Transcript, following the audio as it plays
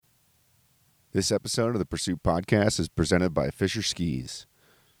This episode of the Pursuit Podcast is presented by Fisher Skis.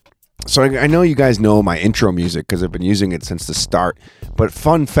 So I know you guys know my intro music because I've been using it since the start. But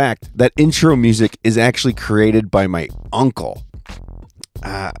fun fact, that intro music is actually created by my uncle.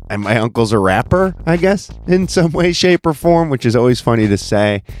 And my uncle's a rapper, I guess, in some way, shape, or form, which is always funny to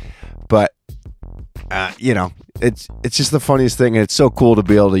say. But, it's just the funniest thing. And it's so cool to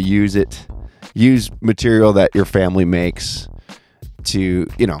be able to use it. Use material that your family makes to,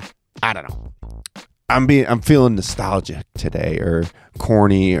 I don't know. I'm feeling nostalgic today, or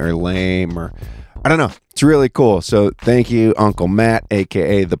corny, or lame, or I don't know. It's really cool. So thank you, Uncle Matt,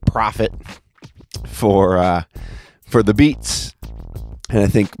 aka the Prophet, for the beats. And I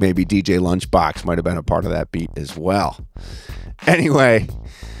think maybe DJ Lunchbox might have been a part of that beat as well. Anyway,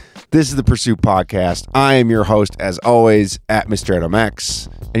 this is the Pursuit Podcast. I am your host, as always, at Mr. Adam X,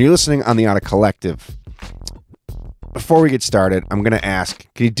 and you're listening on the Auto Collective. Before we get started, I'm going to ask,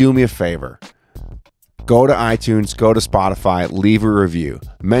 can you do me a favor? Go to iTunes, go to Spotify, leave a review.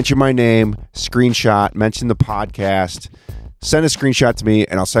 Mention my name, screenshot, mention the podcast. Send a screenshot to me,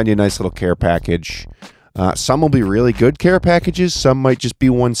 and I'll send you a nice little care package. Some will be really good care packages. Some might just be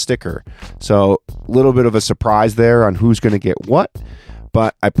one sticker. So a little bit of a surprise there on who's going to get what.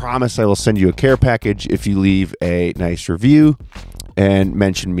 But I promise I will send you a care package if you leave a nice review and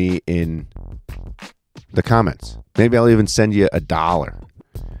mention me in the comments. Maybe I'll even send you $1.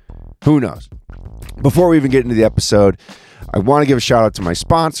 Who knows? Before we even get into the episode, I want to give a shout out to my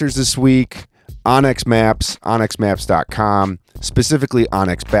sponsors this week, onX Maps, onxmaps.com, specifically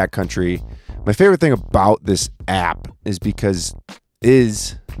onX Backcountry. My favorite thing about this app it's because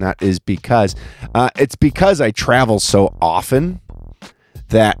I travel so often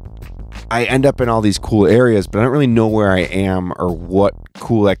that I end up in all these cool areas, but I don't really know where I am or what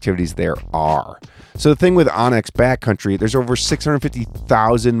cool activities there are. So the thing with onX Backcountry, there's over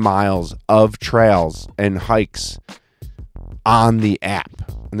 650,000 miles of trails and hikes on the app.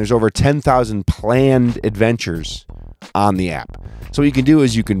 And there's over 10,000 planned adventures on the app. So what you can do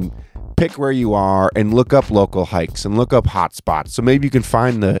is you can pick where you are and look up local hikes and look up hotspots. So maybe you can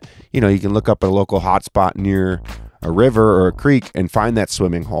find you can look up a local hotspot near a river or a creek and find that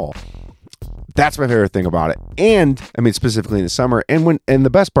swimming hole. That's my favorite thing about it. And I mean, specifically in the summer. And the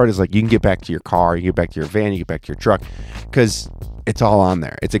best part is you can get back to your car, you get back to your van, you get back to your truck because it's all on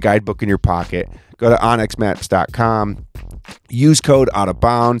there. It's a guidebook in your pocket. Go to onxmaps.com, use code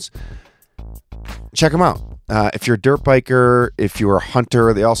OUTOFBOUNDS. Check them out. If you're a dirt biker, if you're a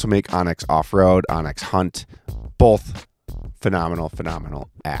hunter, they also make onX Off-Road, onX Hunt, both phenomenal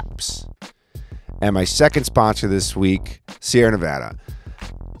apps. And my second sponsor this week, Sierra Nevada.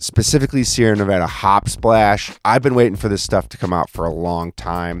 Specifically Sierra Nevada Hop Splash. I've been waiting for this stuff to come out for a long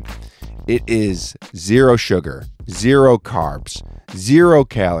time. It is 0 sugar, 0 carbs, 0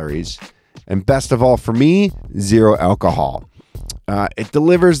 calories, and best of all for me, 0 alcohol. It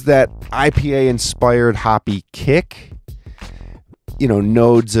delivers that IPA-inspired hoppy kick.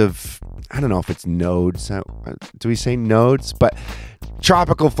 Nodes of, I don't know if it's nodes. Do we say nodes? But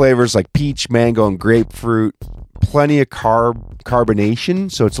tropical flavors like peach, mango, and grapefruit. Plenty of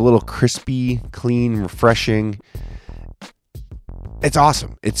carbonation, so it's a little crispy, clean, refreshing. It's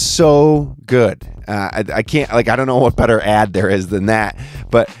awesome. It's so good. I can't, I don't know what better ad there is than that,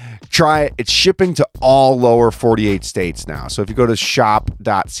 but try it. It's shipping to all lower 48 states now. So if you go to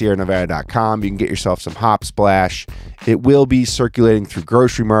shop.sierranevada.com, you can get yourself some Hop Splash. It will be circulating through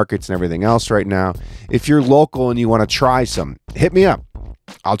grocery markets and everything else right now. If you're local and you want to try some, hit me up.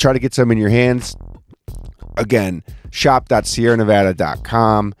 I'll try to get some in your hands. Again,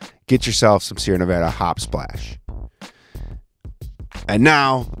 shop.sierranevada.com. Get yourself some Sierra Nevada Hop Splash. And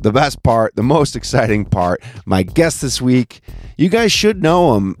now, the best part, the most exciting part, my guest this week. You guys should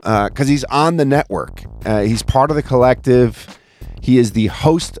know him because he's on the network. He's part of the collective. He is the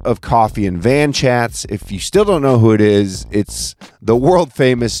host of Coffee and Van Chats. If you still don't know who it is, it's the world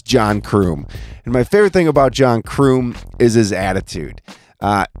famous John Kroom. And my favorite thing about John Kroom is his attitude.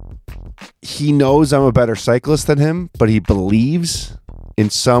 He knows I'm a better cyclist than him, but he believes in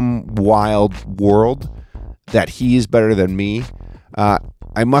some wild world that he is better than me. I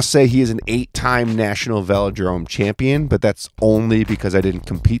must say he is an 8-time national velodrome champion, but that's only because I didn't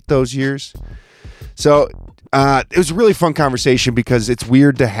compete those years. So it was a really fun conversation because it's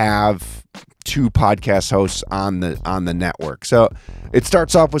weird to have 2 podcast hosts on the network. So it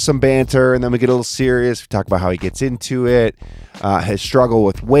starts off with some banter, and then we get a little serious. We talk about how he gets into it, his struggle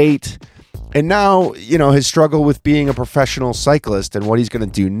with weight, and now, his struggle with being a professional cyclist and what he's going to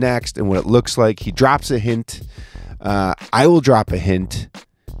do next and what it looks like. He drops a hint. I will drop a hint.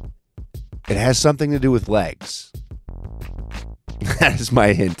 It has something to do with legs. That is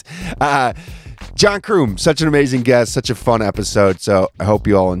my hint. John Kroom, such an amazing guest, such a fun episode. So I hope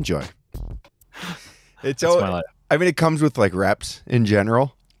you all enjoy. It's That's my life. I mean, it comes with like reps in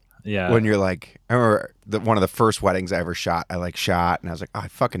general. Yeah. When you're like, I remember one of the first weddings I ever shot, I like shot and I was like, oh, I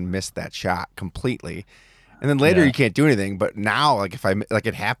fucking missed that shot completely. And then later you can't do anything. But now, like if like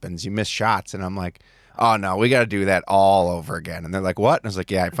it happens, you miss shots. And I'm like, oh no, we got to do that all over again. And they're like, what? And I was like,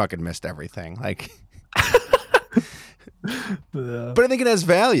 yeah, I fucking missed everything. Like, but I think it has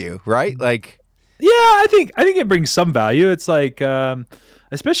value, right? Like, yeah, I think it brings some value. It's like,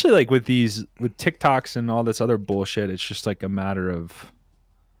 especially like with TikToks and all this other bullshit, it's just like a matter of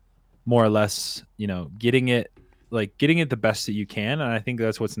more or less, getting it the best that you can. And I think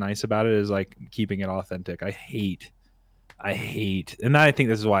that's what's nice about it is like keeping it authentic. I hate, and I think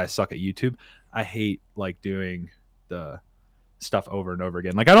this is why I suck at YouTube. I hate like doing the stuff over and over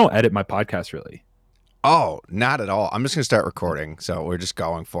again. Like I don't edit my podcast really. Oh, not at all. I'm just going to start recording. So we're just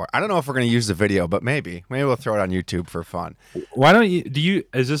going for it. I don't know if we're going to use the video, but maybe we'll throw it on YouTube for fun. Why don't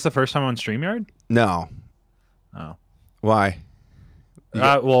is this the first time on StreamYard? No. Oh. Why?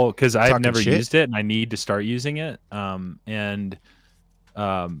 Well, because I've never shit? used it and I need to start using it. And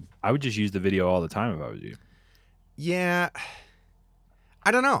I would just use the video all the time if I was you. Yeah. I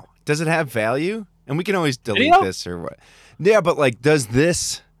don't know. Does it have value? And we can always delete Video? this or what. Yeah, but like, does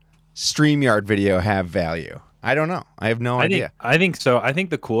this StreamYard video have value? I don't know. I have no idea. I think so. I think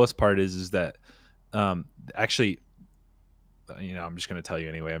the coolest part is that actually, I'm just going to tell you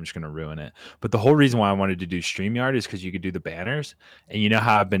anyway. I'm just going to ruin it. But the whole reason why I wanted to do StreamYard is because you could do the banners. And you know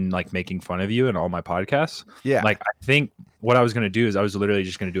how I've been like making fun of you in all my podcasts? Yeah. Like I think what I was going to do is I was literally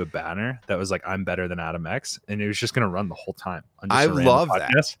just going to do a banner that was like, I'm better than Adam X. And it was just going to run the whole time. I love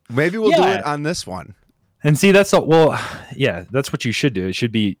that. Maybe we'll do it on this one. And see, that's that's what you should do. It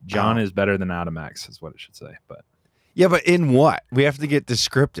should be John is better than Adam X is what it should say. But yeah, but in what? We have to get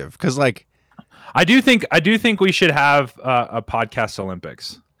descriptive because like, I do think we should have a podcast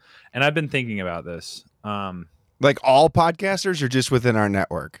Olympics, and I've been thinking about this. Like all podcasters, or just within our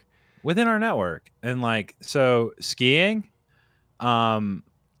network? Within our network, and like so, skiing,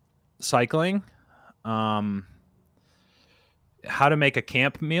 cycling, how to make a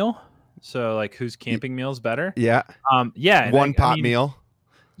camp meal. So like, whose camping meal is better? Yeah. Yeah. One pot meal.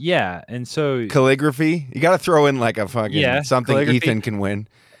 Yeah, and so calligraphy. You got to throw in like a fucking something Ethan can win.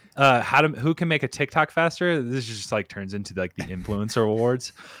 Who can make a TikTok faster? This just like turns into like the influencer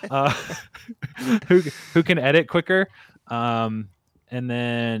awards. Who can edit quicker? And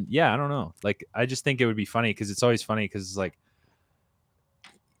then I don't know. Like I just think it would be funny because it's always funny because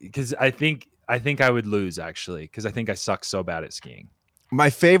I think I would lose actually because I think I suck so bad at skiing. My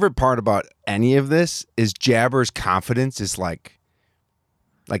favorite part about any of this is Jabber's confidence is like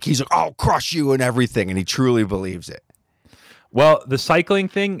he's like, I'll crush you and everything, and he truly believes it. Well, the cycling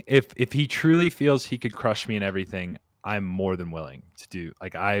thing, if he truly feels he could crush me and everything, I'm more than willing to do.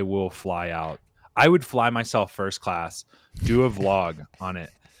 Like I will fly out. I would fly myself first class, do a vlog on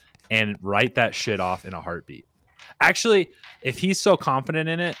it, and write that shit off in a heartbeat. Actually, if he's so confident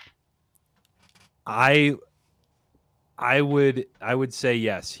in it, I would say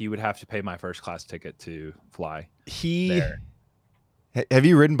yes. He would have to pay my first class ticket to fly. Have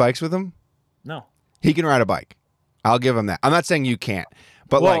you ridden bikes with him? No. He can ride a bike. I'll give him that. I'm not saying you can't,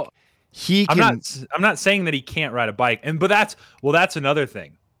 but like he can. I'm not saying that he can't ride a bike, but that's another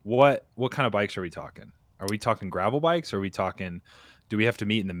thing. What kind of bikes are we talking? Are we talking gravel bikes? Are we talking? Do we have to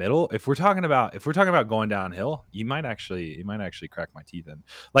meet in the middle? If we're talking about going downhill, you might actually crack my teeth in,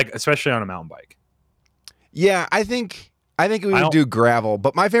 like especially on a mountain bike. Yeah, I think we would do gravel.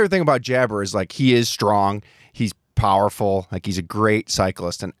 But my favorite thing about Jabber is like he is strong. He's powerful. Like he's a great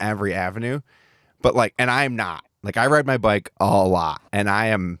cyclist in every avenue. But like, and I'm not. Like I ride my bike a lot, and I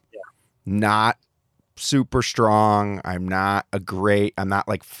am not super strong. I'm not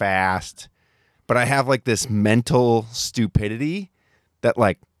like fast, but I have like this mental stupidity that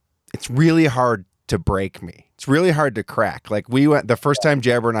like, it's really hard to break me. It's really hard to crack. Like the first time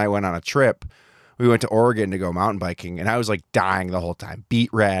Jabber and I went on a trip, we went to Oregon to go mountain biking, and I was like dying the whole time, beat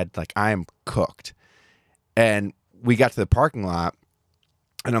red. Like I am cooked. And we got to the parking lot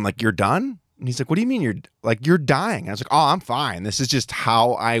and I'm like, you're done? And he's like, what do you mean you're dying? And I was like, oh, I'm fine. This is just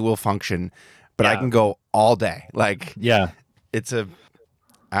how I will function, but I can go all day. Like, it's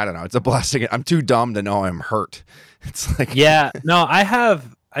I don't know. It's a blessing. I'm too dumb to know I'm hurt. It's like, no,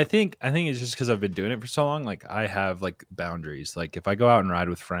 I think it's just because I've been doing it for so long. Like I have like boundaries. Like if I go out and ride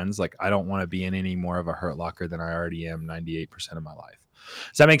with friends, like I don't want to be in any more of a hurt locker than I already am 98% of my life.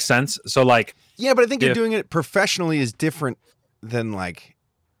 Does that make sense? So like, yeah, but I think you're doing it professionally is different than like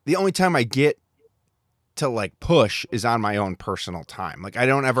the only time I get to like push is on my own personal time. Like I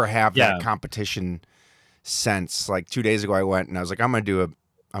don't ever have Yeah. that competition sense. Like 2 days ago I went and I was like, I'm gonna do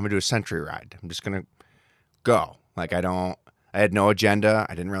a century ride. I'm just gonna go. Like I had no agenda.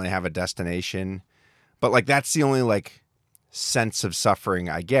 I didn't really have a destination. But like that's the only like sense of suffering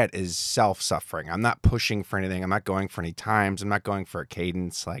I get is self-suffering. I'm not pushing for anything. I'm not going for any times. I'm not going for a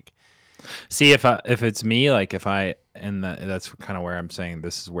cadence. Like See, if it's me, like if I and that's kind of where I'm saying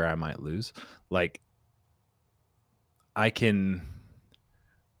this is where I might lose. Like and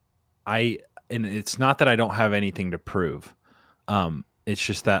it's not that I don't have anything to prove. It's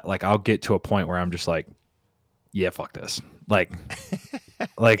just that like I'll get to a point where I'm just like, yeah, fuck this. Like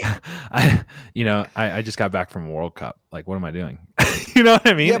I just got back from a World Cup. Like, what am I doing? You know what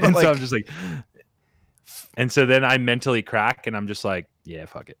I mean? Yeah, but and like, so I'm just like, and so then I mentally crack and I'm just like, yeah,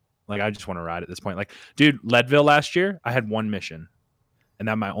 fuck it. Like, I just want to ride at this point. Like, dude, Leadville last year, I had one mission. And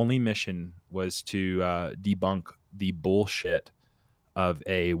that my only mission was to debunk the bullshit of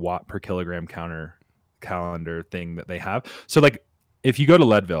a watt per kilogram calendar thing that they have. So like if you go to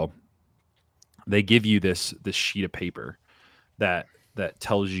Leadville, they give you this sheet of paper that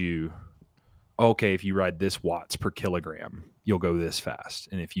tells you, okay, if you ride this watts per kilogram, you'll go this fast.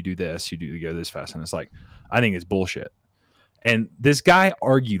 And if you do this, you go this fast. And it's like, I think it's bullshit. And this guy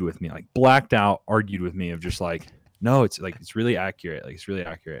argued with me, like blacked out, argued with me of just like, no, it's like, it's really accurate. Like, it's really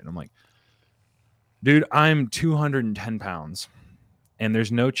accurate. And I'm like, dude, I'm 210 pounds and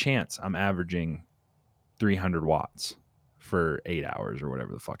there's no chance I'm averaging 300 watts for 8 hours or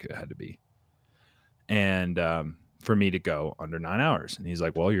whatever the fuck it had to be. And for me to go under 9 hours. And he's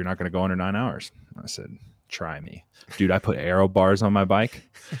like, well, you're not going to go under 9 hours. I said, try me. Dude, I put aero bars on my bike.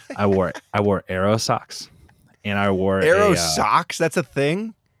 I wore aero socks. And I wore aero socks? That's a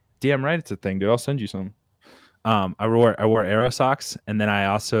thing? Damn right it's a thing, dude. I'll send you some. I wore aero socks, and then I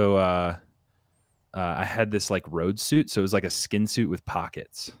also I had this like road suit, so it was like a skin suit with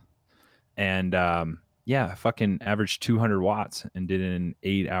pockets. And yeah, I fucking averaged 200 watts and did it in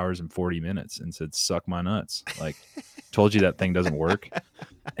 8 hours and 40 minutes and said, suck my nuts. Like, told you that thing doesn't work.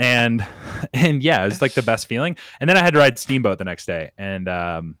 And yeah, it's like the best feeling. And then I had to ride Steamboat the next day. And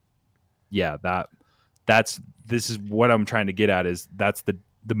yeah, this is what I'm trying to get at is that's the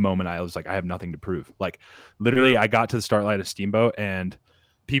moment I was like, I have nothing to prove. Like literally I got to the start line of Steamboat and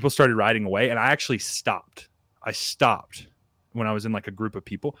people started riding away and I actually stopped. I stopped when I was in like a group of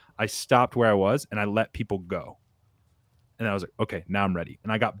people. I stopped where I was and I let people go. And I was like, okay, now I'm ready.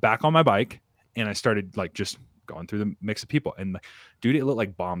 And I got back on my bike and I started like just going through the mix of people. And like, dude, it looked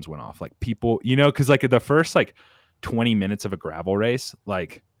like bombs went off. Like people, you know, cause like the first like 20 minutes of a gravel race,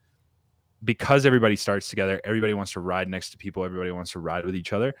 like because everybody starts together, everybody wants to ride next to people. Everybody wants to ride with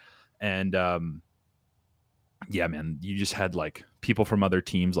each other. And yeah, man, you just had like people from other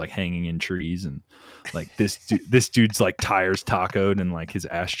teams like hanging in trees and like this dude's like tires tacoed and like his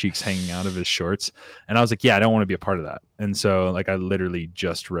ass cheeks hanging out of his shorts. And I was like, yeah, I don't want to be a part of that. And so like I literally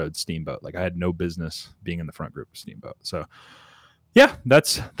just rode Steamboat. Like I had no business being in the front group of Steamboat. So yeah,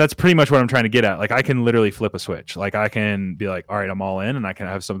 that's pretty much what I'm trying to get at. Like I can literally flip a switch. Like I can be like, all right, I'm all in and I can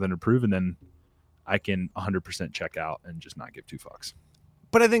have something to prove. And then I can 100% check out and just not give two fucks.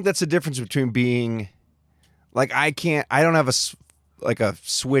 But I think that's the difference between being like, I don't have a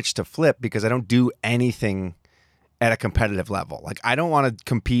switch to flip because I don't do anything at a competitive level. Like I don't want to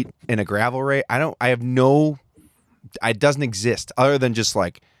compete in a gravel race. It doesn't exist other than just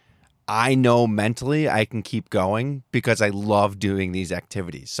like, I know mentally I can keep going because I love doing these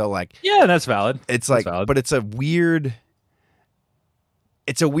activities. So like, yeah, that's valid. It's like, but it's a weird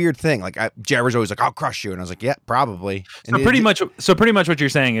thing. Like Jabber's always like, I'll crush you. And I was like, yeah, probably. And so pretty much what you're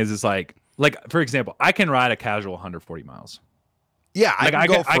saying is like, for example, I can ride a casual 140 miles. Yeah. Like I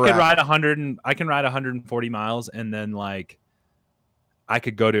could ride 140 miles. And then like, I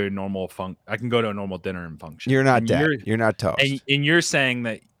could go to a normal dinner and function. You're not dead. You're not toast. And you're saying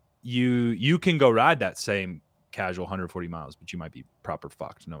that you can go ride that same casual 140 miles, but you might be proper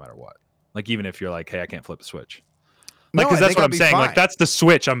fucked no matter what. Like even if you're like, hey, I can't flip a switch. Like, because that's what I'm saying. Fine. Like that's the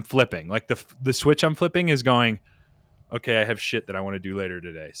switch I'm flipping. Like the switch I'm flipping is going, okay, I have shit that I want to do later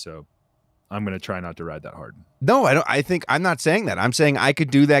today, so I'm gonna try not to ride that hard. No, I don't. I'm not saying that. I'm saying I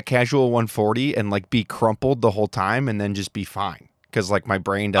could do that casual 140 and like be crumpled the whole time and then just be fine. Because like my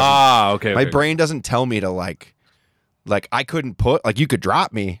brain doesn't. My brain doesn't tell me to like I couldn't you could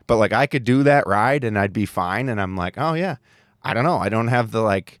drop me, but like I could do that ride and I'd be fine. And I'm like, oh yeah, I don't know. I don't have the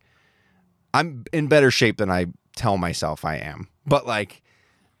like, I'm in better shape than I tell myself I am, but like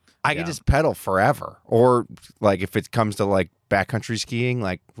I could just pedal forever. Or like if it comes to like backcountry skiing,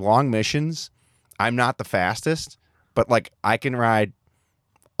 like long missions, I'm not the fastest, but like I can ride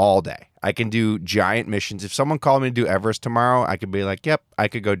all day. I can do giant missions. If someone called me to do Everest tomorrow, I could be like, yep, I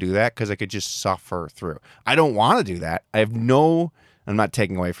could go do that because I could just suffer through. I don't want to do that. I'm not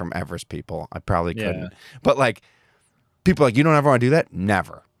taking away from Everest people. I probably couldn't. But like, people are like, you don't ever want to do that?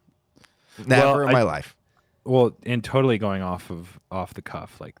 Never. Never in my life. Well, and totally going off the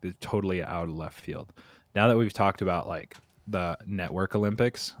cuff, like the totally out of left field. Now that we've talked about like the Network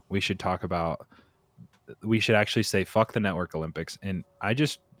Olympics, we should actually say fuck the Network Olympics. And I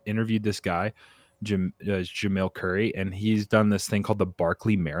just interviewed this guy, Jamil Curry, and he's done this thing called the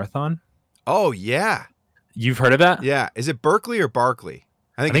Barkley Marathon. Oh yeah, you've heard of that? Yeah, is it Berkeley or Barkley?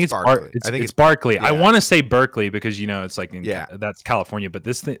 I think it's Barkley. I think it's Barkley. Yeah. I want to say Berkeley because it's like that's California, but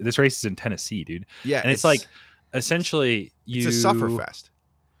this race is in Tennessee, dude. Yeah, and it's like essentially it's a sufferfest,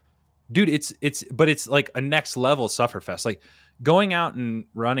 dude. But it's like a next level sufferfest. Like going out and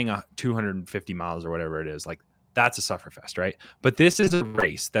running 250 miles or whatever it is, like that's a sufferfest, right? But this is a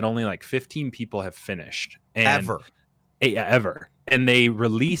race that only like 15 people have finished ever. And they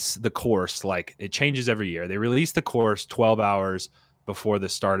release the course, like it changes every year. They release the course 12 hours before the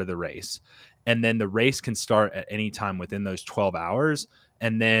start of the race. And then the race can start at any time within those 12 hours.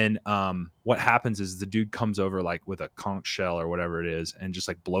 And then what happens is the dude comes over like with a conch shell or whatever it is and just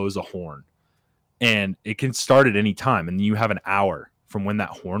like blows a horn. And it can start at any time. And you have an hour from when that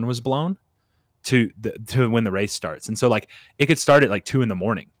horn was blown to when the race starts. And so like it could start at like 2 a.m.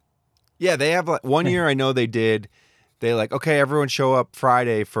 Yeah, they have like 1 year I know they like, okay, everyone show up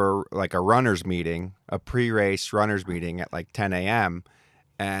Friday for like a runners meeting, a pre-race runners meeting at like 10 a.m.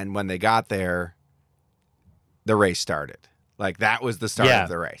 And when they got there, the race started. Like that was the start of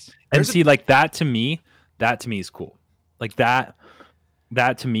the race. Like that to me is cool. Like that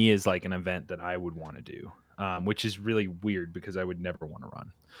to me is like an event that I would want to do, which is really weird because I would never want to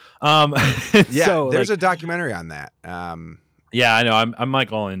run. There's a documentary on that. Yeah, I know. I'm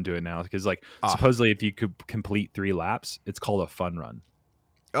like all into it now because like supposedly if you could complete 3 laps, it's called a fun run.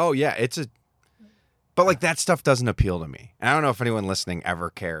 Oh yeah, but like that stuff doesn't appeal to me. And I don't know if anyone listening ever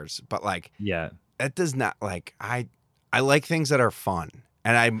cares, but like that does not like I like things that are fun,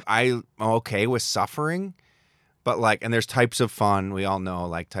 and I'm okay with suffering, but like and there's types of fun we all know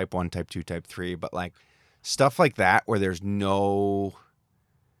like type 1, type 2, type 3, but like stuff like that where there's no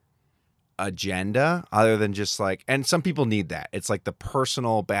agenda other than just like, and some people need that. It's like the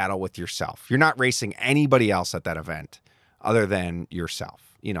personal battle with yourself. You're not racing anybody else at that event other than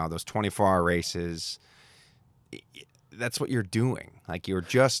yourself. Those 24-hour races, that's what you're doing. Like you're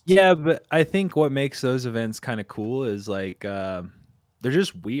just but I think what makes those events kind of cool is like they're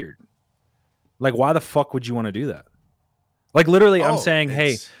just weird. Like why the fuck would you want to do that? Like literally I'm saying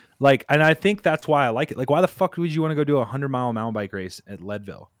hey, like, and I think that's why I like it. Like why the fuck would you want to go do a 100-mile mountain bike race at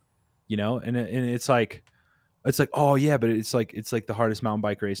Leadville? And it's like oh yeah, but it's like the hardest mountain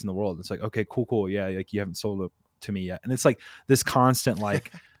bike race in the world. It's like okay, cool, yeah, like you haven't sold it to me yet, and it's like this constant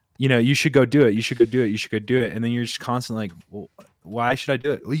like, you should go do it, you should go do it, and then you're just constantly like, well, why should I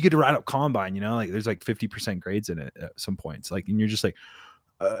do it? Well, you get to ride up Combine, like there's like 50% grades in it at some points, like, and you're just like,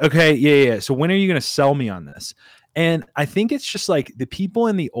 okay, yeah. So when are you gonna sell me on this? And I think it's just like the people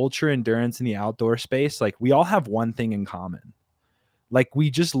in the ultra endurance and the outdoor space, like we all have one thing in common. Like we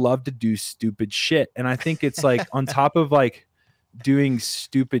just love to do stupid shit. And I think it's like on top of like doing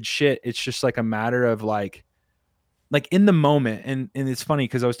stupid shit, it's just like a matter of like in the moment. And it's funny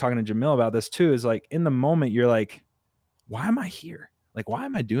because I was talking to Jamil about this too, is like in the moment you're like, why am I here? Like, why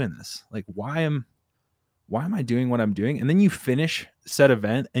am I doing this? Like, why am I doing what I'm doing? And then you finish said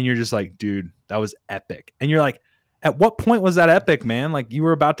event and you're just like, dude, that was epic. And you're like, at what point was that epic, man? Like you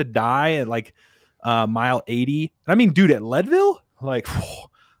were about to die at like mile 80. I mean, dude, at Leadville, like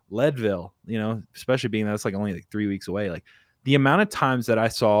Leadville, especially being that it's like only like 3 weeks away. Like the amount of times that I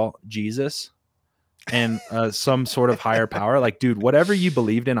saw Jesus and some sort of higher power, like, dude, whatever you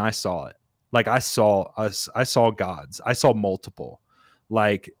believed in, I saw it. Like I saw gods. I saw multiple.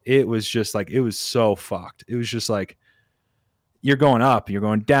 Like it was just like, it was so fucked. It was just like, you're going up, you're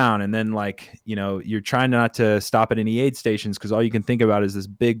going down. And then like, you're trying not to stop at any aid stations because all you can think about is this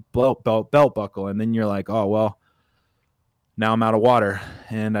big belt buckle. And then you're like, oh, well, now I'm out of water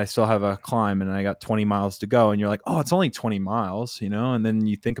and I still have a climb and I got 20 miles to go. And you're like, oh, it's only 20 miles, and then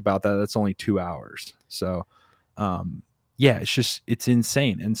you think about that, that's only 2 hours. So, it's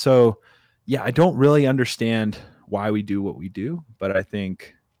insane. And so, I don't really understand why we do what we do, but I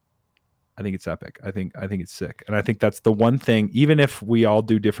think it's epic. I think it's sick. And I think that's the one thing, even if we all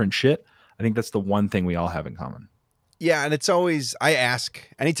do different shit, I think that's the one thing we all have in common. Yeah. And it's always, I ask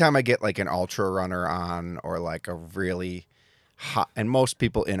anytime I get like an ultra runner on or like a really hot, and most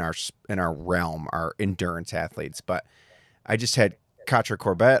people in our realm are endurance athletes, but I just had Katra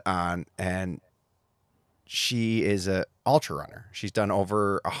Corbett on, and she is a ultra runner. She's done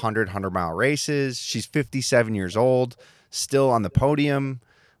over 100 mile races. She's 57 years old, still on the podium.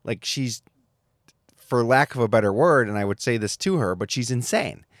 Like, she's, for lack of a better word, and I would say this to her, but she's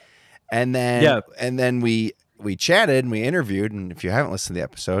insane. And then we chatted and we interviewed, and if you haven't listened to the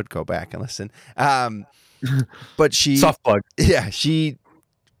episode, go back and listen. But she, soft plug. Yeah, she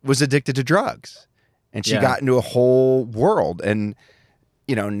was addicted to drugs, and she got into a whole world. And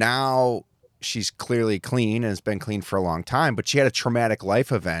now she's clearly clean and has been clean for a long time, but she had a traumatic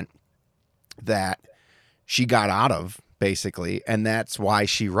life event that she got out of, basically, and that's why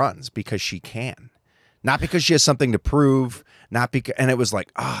she runs, because she can. Not because she has something to prove, not because, and it was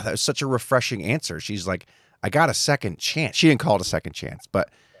like, that was such a refreshing answer. She's like, I got a second chance. She didn't call it a second chance,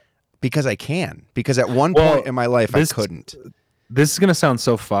 but because I can. Because at one point in my life, I couldn't. This is going to sound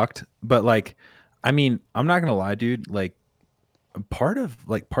so fucked, but like, I mean, I'm not going to lie, dude. Like, part of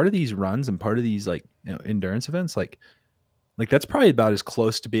these runs and part of these endurance events, like that's probably about as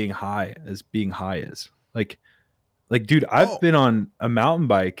close to being high as being high is. Like, dude, I've been on a mountain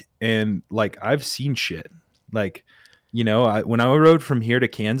bike and like I've seen shit. Like, when I rode from here to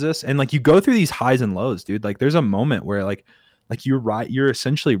Kansas, and like you go through these highs and lows, dude. Like, there's a moment where like you're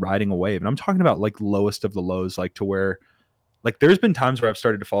essentially riding a wave, and I'm talking about like lowest of the lows, like to where like there's been times where I've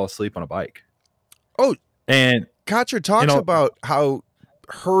started to fall asleep on a bike. Oh, and Katra talks about how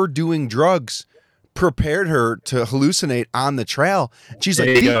her doing drugs prepared her to hallucinate on the trail. She's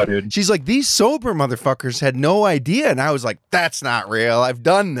like, she's like, these sober motherfuckers had no idea. And I was like, that's not real. I've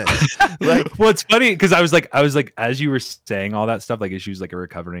done this. Like, well, it's funny because I was like, as you were saying all that stuff, like she was like a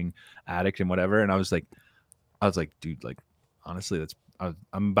recovering addict and whatever. And I was like, dude, like, honestly, I'm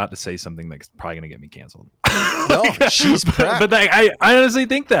about to say something that's probably going to get me canceled. No, she's but like, I honestly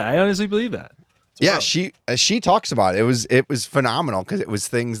think that. I honestly believe that. Yeah, she talks about it. It was phenomenal because it was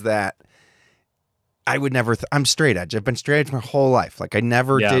things that I would never. I'm straight edge. I've been straight edge my whole life. Like, I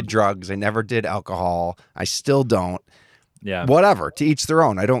never did drugs. I never did alcohol. I still don't. Yeah. Whatever. To each their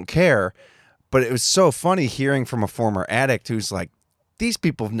own. I don't care. But it was so funny hearing from a former addict who's like, these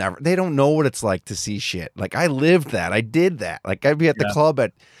people they don't know what it's like to see shit. Like, I lived that. I did that. Like, I'd be at the club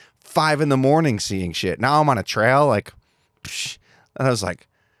at 5 a.m. seeing shit. Now I'm on a trail. Like, psh, and I was like,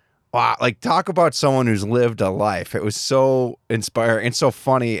 wow, like, talk about someone who's lived a life. It was so inspiring and so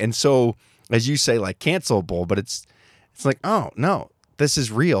funny and so, as you say, like, cancelable, but it's like, oh no, this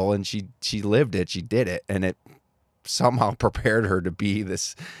is real. And she lived it. She did it. And it somehow prepared her to be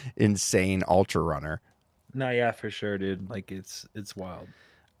this insane ultra runner. No, yeah, for sure, dude. Like, it's wild.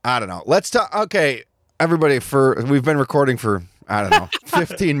 I don't know. Let's talk. Okay, everybody, we've been recording for, I don't know,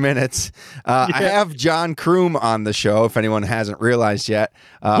 15 minutes. I have John Kroom on the show, if anyone hasn't realized yet,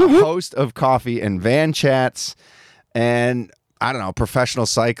 host of Coffee and Van Chats, and I don't know, professional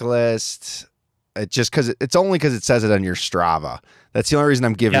cyclist. It's only because it says it on your Strava. That's the only reason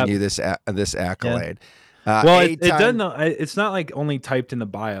I'm giving you this accolade. Yeah. Well, it doesn't. It's not like only typed in the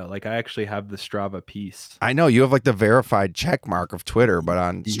bio. Like, I actually have the Strava piece. I know you have like the verified check mark of Twitter, but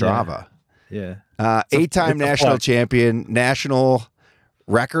on Strava. Yeah. 8-time national champion, national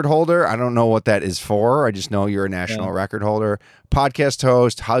record holder. I don't know what that is for. I just know you're a national record holder. Podcast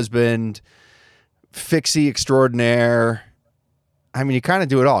host, husband, fixie extraordinaire. I mean, you kind of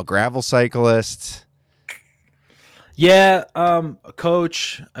do it all. Gravel cyclist. Yeah. A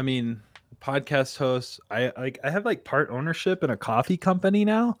coach. I mean, podcast host. I have like part ownership in a coffee company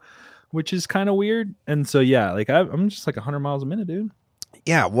now, which is kind of weird. And so, yeah, like I'm just like 100 miles a minute, dude.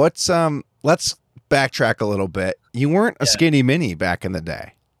 Yeah. Let's backtrack a little bit. You weren't a skinny mini back in the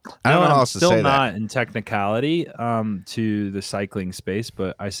day. I don't know how else to say that. Still not in technicality to the cycling space,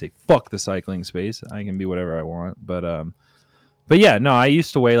 but I say fuck the cycling space. I can be whatever I want. But yeah, no, I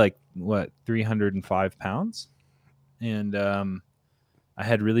used to weigh like 305 pounds, and I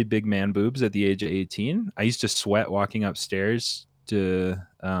had really big man boobs at the age of 18. I used to sweat walking upstairs to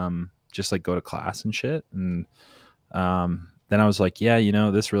just like go to class and shit. And then I was like, yeah,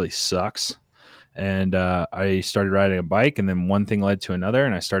 this really sucks. And I started riding a bike, and then one thing led to another,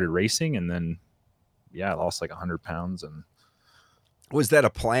 and I started racing, and then I lost like 100 pounds. And was that a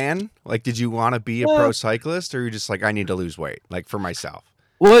plan? Like, did you want to be a pro cyclist, or you just like, I need to lose weight, like for myself?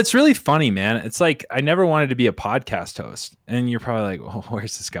 Well, it's really funny, man. It's like, I never wanted to be a podcast host, and you're probably like, well,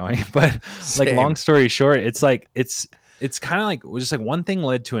 where's this going? But Same. Like, long story short, it's like, it's kind of like, just like one thing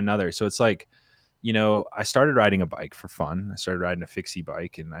led to another. So it's like, I started riding a bike for fun. I started riding a fixie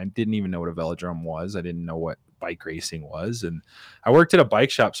bike, and I didn't even know what a velodrome was. I didn't know what bike racing was. And I worked at a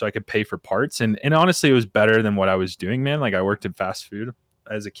bike shop so I could pay for parts. And honestly, it was better than what I was doing, man. Like, I worked in fast food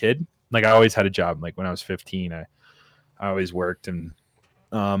as a kid. Like, I always had a job. Like, when I was 15, I I always worked, and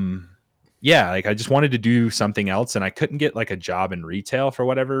yeah, like I just wanted to do something else, and I couldn't get like a job in retail for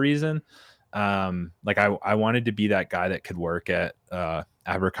whatever reason. Like I wanted to be that guy that could work at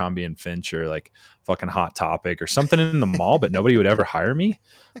Abercrombie and Finch or like fucking Hot Topic or something in the mall, but nobody would ever hire me.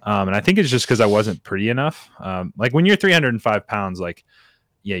 And I think it's just because I wasn't pretty enough. Like when you're 305 pounds, like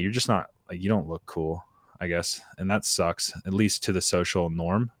yeah, you're just not like you don't look cool, I guess, and that sucks. At least to the social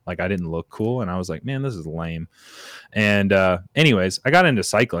norm. Like I didn't look cool, and I was like, man, this is lame. And anyways, I got into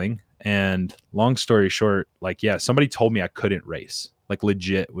cycling, and long story short, like yeah, somebody told me I couldn't race. Like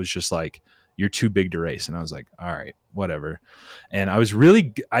legit was just like you're too big to race, and I was like, all right, whatever. And I was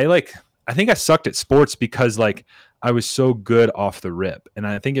really I think I sucked at sports because like I was so good off the rip, and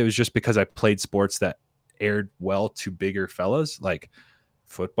I think it was just because I played sports that aired well to bigger fellas like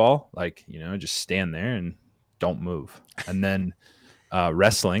football, like just stand there and don't move. And then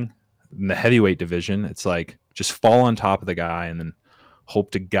wrestling in the heavyweight division, it's like just fall on top of the guy and then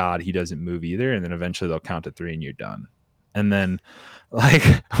hope to God he doesn't move either, and then eventually they'll count to 3 and you're done. And then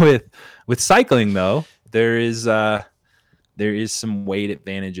like with cycling though, there is some weight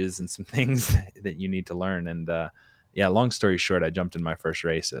advantages and some things that you need to learn. And yeah, long story short, I jumped in my first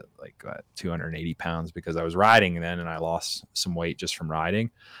race at like 280 pounds because I was riding then, and I lost some weight just from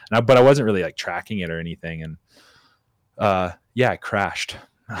riding. But I wasn't really like tracking it or anything. And yeah, I crashed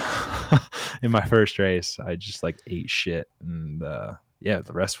in my first race. I just like ate shit, and yeah,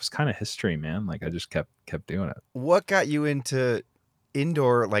 the rest was kind of history, man. Like I just kept doing it. What got you into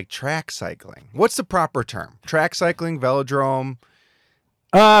indoor like track cycling? What's the proper term? Track cycling, velodrome?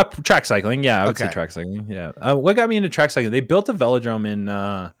 Track cycling. Yeah, I would say Okay. track cycling. Yeah. What got me into track cycling? They built a velodrome in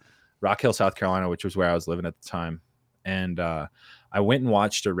Rock Hill, South Carolina, which was where I was living at the time. And I went and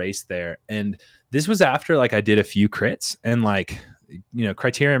watched a race there. And this was after like I did a few crits, and like,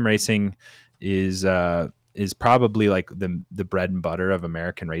 criterium racing is probably like the bread and butter of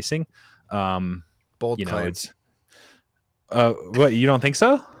American racing. Bold claim. It's what, you don't think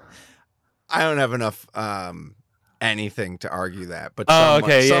so? I don't have enough anything to argue that, but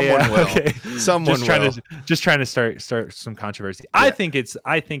okay, someone will. Okay. Someone just trying to start some controversy. Yeah. I think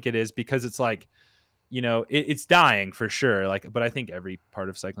it is because it's like, it's dying for sure. Like, but I think every part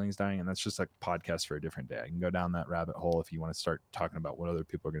of cycling is dying, and that's just like podcast for a different day. I can go down that rabbit hole if you want to start talking about what other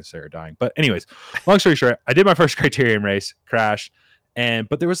people are going to say are dying. But anyways, long story short, I did my first criterium race, crashed,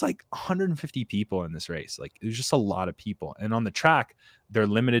 but there was like 150 people in this race. Like it was just a lot of people, and on the track they're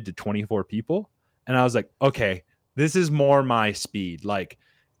limited to 24 people. And I was like, okay, this is more my speed. Like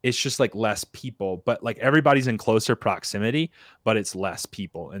it's just like less people, but like everybody's in closer proximity, but it's less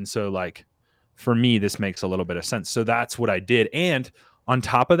people. And so like for me, this makes a little bit of sense. So that's what I did. And on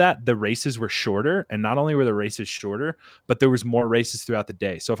top of that, the races were shorter. And not only were the races shorter, but there was more races throughout the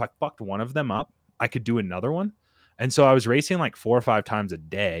day. So if I fucked one of them up, I could do another one. And so I was racing like 4 or 5 times a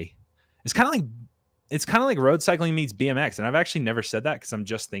day. It's kind of like road cycling meets BMX. And I've actually never said that because I'm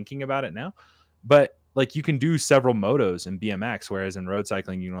just thinking about it now. But like you can do several motos in BMX, whereas in road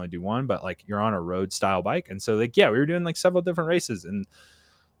cycling you can only do one, but like you're on a road style bike. And so like, yeah, we were doing like several different races. And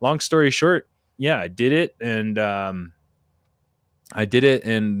long story short, yeah, I did it. And I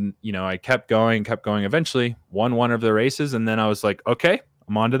kept going, eventually won one of the races. And then I was like, okay,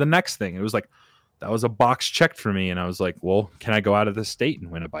 I'm on to the next thing. It was like, that was a box checked for me. And I was like, well, can I go out of the state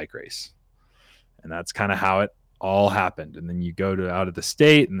and win a bike race? And that's kind of how it all happened. And then you go out of the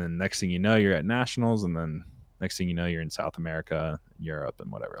state, and then next thing you know, you're at nationals, and then next thing you know, you're in South America, Europe,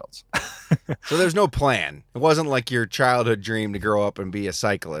 and whatever else. So there's no plan. It wasn't like your childhood dream to grow up and be a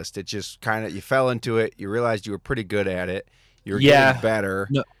cyclist. It just kind of, you fell into it. You realized you were pretty good at it. You were getting better.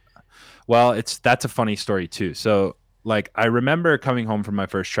 No. Well, that's a funny story too. So like, I remember coming home from my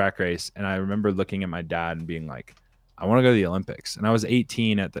first track race, and I remember looking at my dad and being like, I want to go to the Olympics. And I was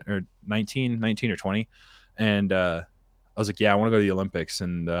 18 or 19 or 20. And I was like, yeah, I want to go to the Olympics.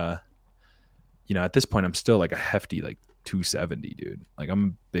 And, at this point I'm still like a hefty, like 270 dude. Like I'm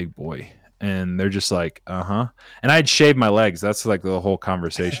a big boy. And they're just like, and I had shaved my legs. That's like the whole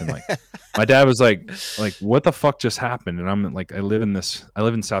conversation. Like my dad was like, what the fuck just happened? And I'm like, I live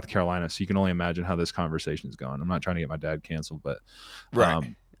in South Carolina. So you can only imagine how this conversation is going. I'm not trying to get my dad canceled, but,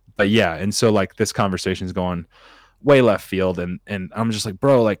 right. But yeah. And so like this conversation is going way left field. And I'm just like,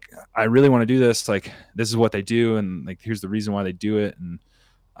 bro, like I really want to do this. Like, this is what they do. And like, here's the reason why they do it. And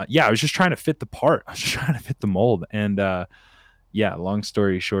yeah, I was just trying to fit the part. I was just trying to fit the mold. And yeah, long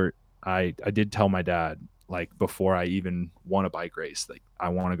story short, I did tell my dad, like before I even won a bike race, like I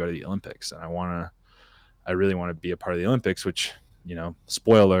want to go to the Olympics, and I really want to be a part of the Olympics, which,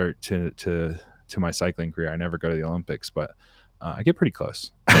 spoiler to my cycling career, I never go to the Olympics, but I get pretty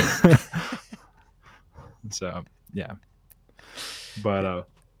close. So yeah. But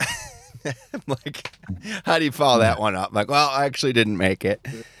I'm like, how do you follow that one up? I'm like, well, I actually didn't make it.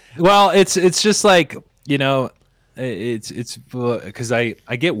 well, it's just like, you know, it's because I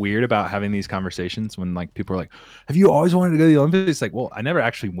get weird about having these conversations when like people are like, have you always wanted to go to the Olympics? It's like, well, I never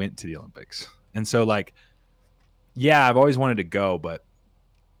actually went to the Olympics, and so like, yeah, I've always wanted to go, but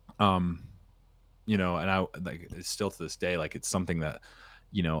um, you know, and I like it's still to this day, like it's something that,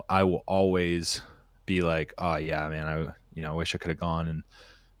 you know, I will always be like, oh yeah, man, I wish I could have gone, and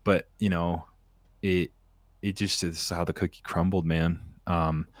but you know, it it just is how the cookie crumbled, man.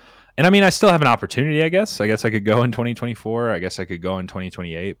 And I mean, I still have an opportunity. I guess I could go in 2024. I guess I could go in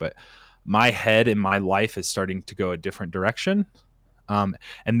 2028. But my head and my life is starting to go a different direction. And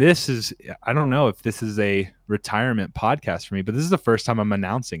this is, I don't know if this is a retirement podcast for me, but this is the first time I'm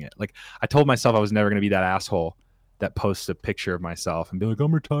announcing it. Like I told myself I was never going to be that asshole that posts a picture of myself and be like,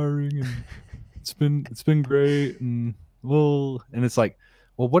 I'm retiring and it's been great. And well, and it's like,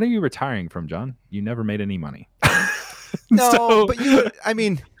 well, what are you retiring from, John? You never made any money. No, So, but I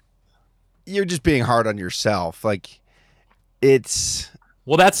mean, you're just being hard on yourself. Like it's,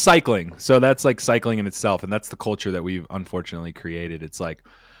 well, that's cycling. So that's like cycling in itself. And that's the culture that we've unfortunately created. It's like,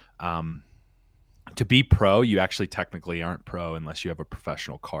 um, to be pro, you actually technically aren't pro unless you have a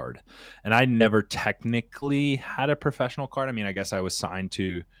professional card. And I never technically had a professional card. I mean, I guess I was signed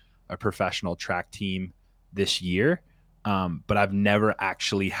to a professional track team this year, but I've never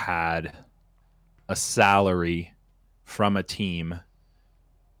actually had a salary from a team.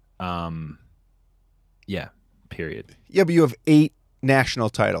 Yeah, period. yeah, but you have 8 national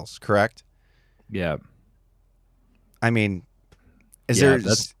titles, correct? Yeah. I mean, Yeah,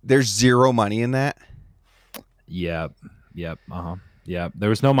 that's there's zero money in that? yeah, yep, uh-huh. Yeah, there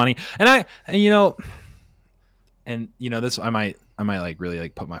was no money. And you know, this I might like really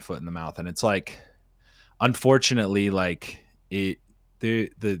like put my foot in the mouth, and it's like unfortunately like it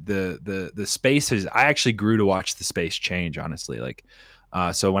the space is I actually grew to watch the space change, honestly. Like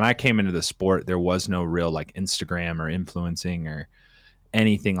so when I came into the sport, there was no real like Instagram or influencing or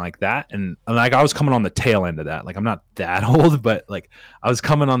anything like that. And like I was coming on the tail end of that. Like I'm not that old, but like I was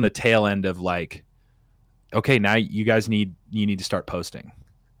coming on the tail end of like, okay, now you need to start posting.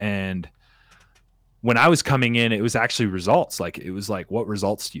 And when I was coming in, it was actually results. Like it was like, what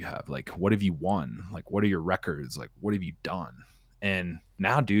results do you have? Like what have you won? Like what are your records? Like what have you done? And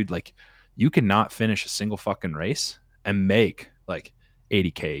now, dude, like you cannot finish a single fucking race and make like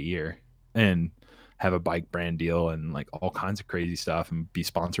 80K a year and have a bike brand deal and like all kinds of crazy stuff and be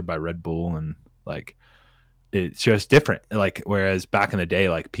sponsored by Red Bull and like it's just different. Like whereas back in the day,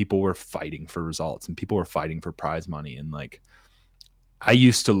 like people were fighting for results and people were fighting for prize money. And like I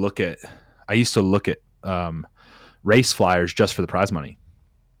used to look at race flyers just for the prize money.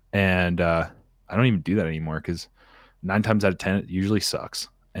 And I don't even do that anymore because 9 times out of 10 it usually sucks.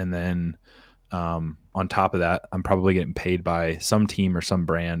 And then on top of that, I'm probably getting paid by some team or some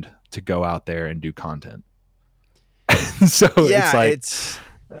brand to go out there and do content. So Yeah,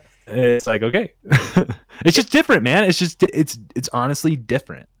 it's like okay. It's just different, man. It's honestly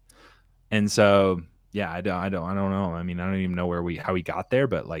different. And so yeah, I don't know. I mean, I don't even know how we got there,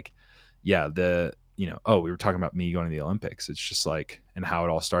 but like yeah, we were talking about me going to the Olympics. It's just like and how it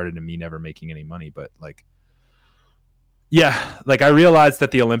all started and me never making any money, but like yeah, like I realized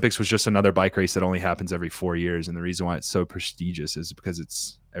that the Olympics was just another bike race that only happens every 4 years, and the reason why it's so prestigious is because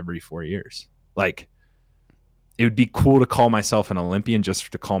it's every 4 years. Like, it would be cool to call myself an Olympian just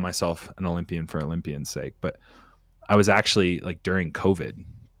to call myself an Olympian for Olympian's sake. But I was actually like during COVID,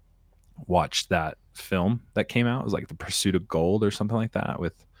 watched that film that came out. It was like The Pursuit of Gold or something like that.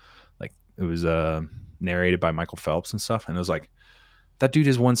 With like it was narrated by Michael Phelps and stuff, and it was like that dude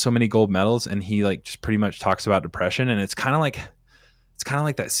has won so many gold medals and he like just pretty much talks about depression. And it's kind of like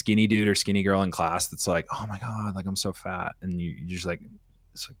that skinny dude or skinny girl in class that's like, oh my God, like I'm so fat. And you're just like,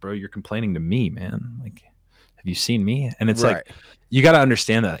 it's like, bro, you're complaining to me, man. Like, have you seen me? And it's right. like, you got to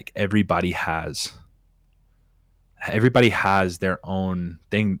understand that like everybody has their own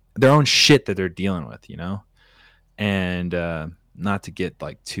thing, their own shit that they're dealing with, you know? And not to get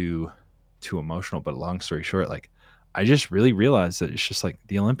like too emotional, but long story short, like I just really realized that it's just like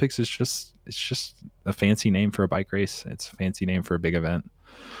the Olympics is just a fancy name for a bike race. It's a fancy name for a big event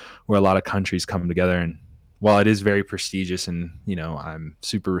where a lot of countries come together. And while it is very prestigious and, you know, I'm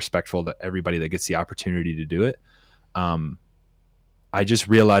super respectful to everybody that gets the opportunity to do it, I just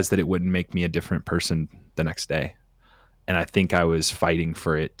realized that it wouldn't make me a different person the next day. And I think I was fighting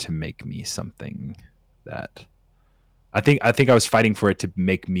for it to make me something that I think I was fighting for it to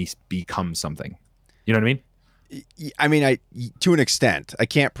make me become something. You know what I mean? I mean, to an extent, I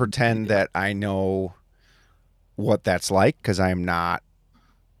can't pretend that I know what that's like because I'm not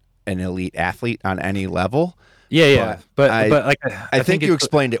an elite athlete on any level. Yeah. But But like I I think think you it's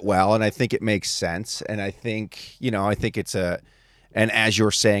explained it well, and I think it makes sense. And I think, I think it's and as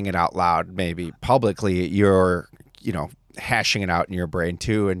you're saying it out loud, maybe publicly, you're, hashing it out in your brain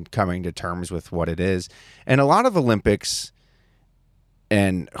too and coming to terms with what it is. And a lot of Olympics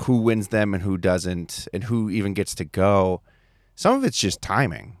and who wins them and who doesn't and who even gets to go, some of it's just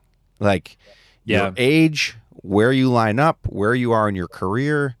timing. Like your yeah. age, where you line up, where you are in your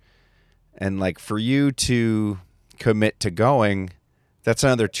career. And like for you to commit to going, that's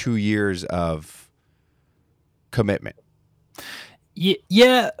another 2 years of commitment.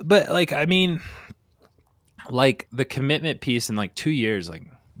 Yeah, but like I mean, like the commitment piece in like 2 years, like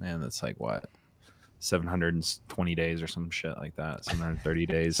man, that's like what 720 days or some shit like that, 730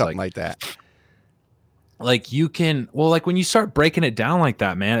 days. Something like that. Like you can, well, like when you start breaking it down like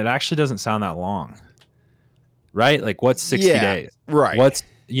that, man, it actually doesn't sound that long, right? Like what's 60 Yeah, days? right. What's,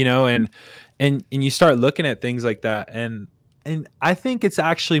 and you start looking at things like that. And I think it's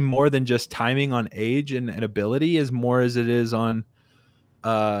actually more than just timing on age and ability as more as it is on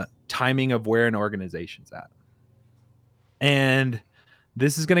timing of where an organization's at. And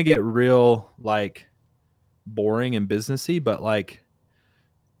this is going to get real like boring and businessy, but like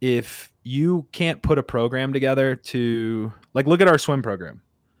if you can't put a program together to like look at our swim program.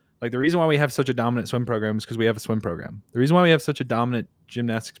 Like the reason why we have such a dominant swim program is because we have a swim program. The reason why we have such a dominant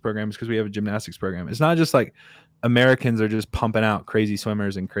gymnastics program is because we have a gymnastics program. It's not just like Americans are just pumping out crazy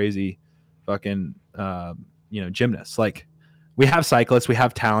swimmers and crazy fucking gymnasts. Like we have cyclists, we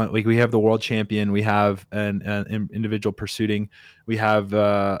have talent, we have the world champion, we have an individual pursuing, we have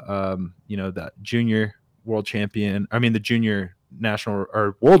that junior world champion. I mean the junior national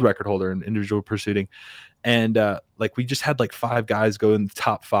or world record holder in individual pursuing. And like we just had like 5 guys go in the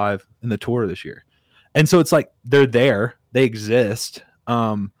top 5 in the tour this year. And so it's like they're there, they exist.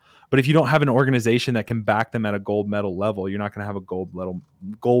 But if you don't have an organization that can back them at a gold medal level, you're not going to have a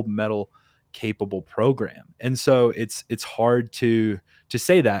gold medal capable program. And so it's hard to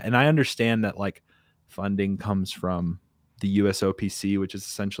say that. And I understand that like funding comes from the USOPC, which is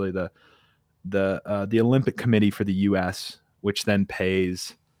essentially the Olympic Committee for the US, which then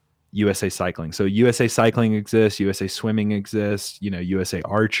pays USA Cycling. So USA Cycling exists, USA Swimming exists, USA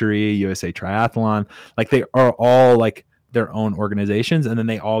Archery, USA Triathlon. Like they are all like their own organizations, and then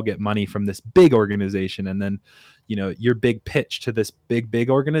they all get money from this big organization. And then, your big pitch to this big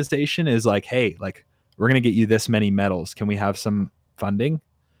organization is like, hey, like we're gonna get you this many medals. Can we have some funding?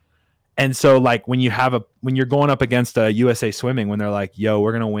 And so like when you're going up against a USA Swimming, when they're like, yo,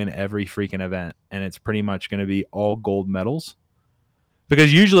 we're gonna win every freaking event, and it's pretty much gonna be all gold medals.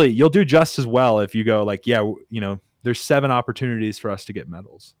 Because usually you'll do just as well if you go like, yeah, there's 7 opportunities for us to get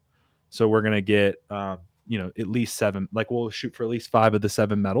medals. So we're going to get, at least 7, like we'll shoot for at least 5 of the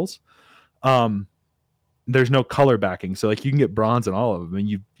 7 medals. There's no color backing. So like you can get bronze in all of them and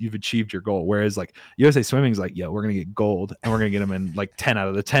you've achieved your goal. Whereas like USA Swimming is like, yeah, we're going to get gold and we're going to get them in like 10 out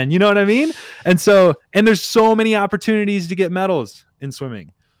of the 10. You know what I mean? And there's so many opportunities to get medals in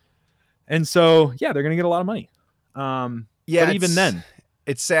swimming. And so, yeah, they're going to get a lot of money. Yeah, but even then,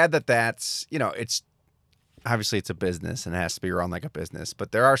 it's sad that's it's obviously it's a business and it has to be run like a business,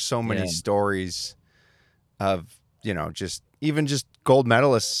 but there are so many stories of just gold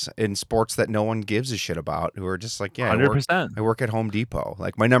medalists in sports that no one gives a shit about who are just like 100%. I work at Home Depot.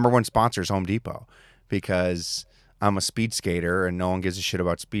 Like my number one sponsor is Home Depot because I'm a speed skater and no one gives a shit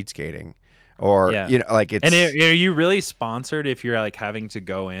about speed skating. Or like it's. And are you really sponsored if you're like having to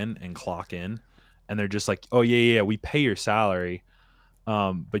go in and clock in and they're just like, oh yeah, we pay your salary,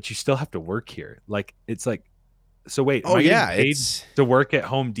 but you still have to work here. Like it's like, so wait, am I getting paid to work at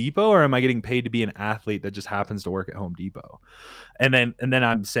Home Depot, or am I getting paid to be an athlete that just happens to work at Home Depot? And then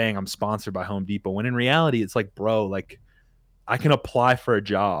I'm saying I'm sponsored by Home Depot, when in reality it's like, bro, like I can apply for a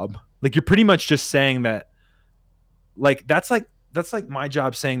job. Like you're pretty much just saying that, like that's like my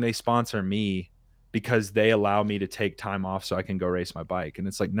job saying they sponsor me because they allow me to take time off so I can go race my bike. And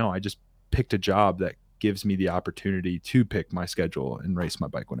it's like, no, I just picked a job that gives me the opportunity to pick my schedule and race my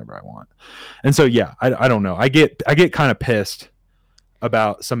bike whenever I want. And so, yeah, I don't know. I get kind of pissed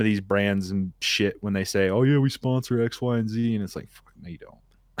about some of these brands and shit when they say, oh yeah, we sponsor X, Y, and Z. And it's like, fuck, no, you don't.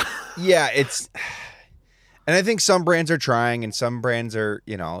 Yeah. And I think some brands are trying and some brands are,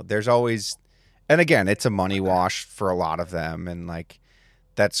 there's always, and again, it's a money wash for a lot of them. And like,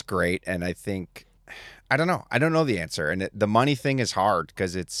 that's great. And I think, I don't know the answer. And the money thing is hard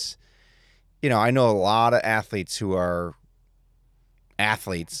because it's, I know a lot of athletes who are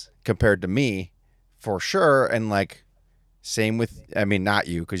athletes compared to me for sure. And like, Same with, I mean, not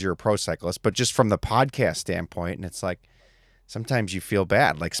you because you're a pro cyclist, but just from the podcast standpoint. And it's like, sometimes you feel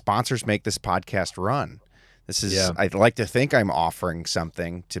bad. Like sponsors make this podcast run. This is, Yeah. I'd like to think I'm offering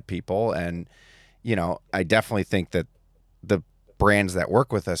something to people. And, I definitely think that the brands that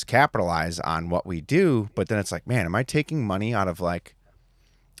work with us capitalize on what we do. But then it's like, man, am I taking money out of like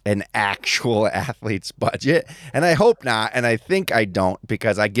an actual athlete's budget? And I hope not. And I think I don't,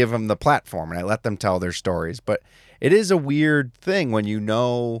 because I give them the platform and I let them tell their stories. But it is a weird thing when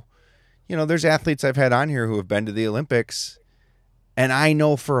there's athletes I've had on here who have been to the Olympics, and I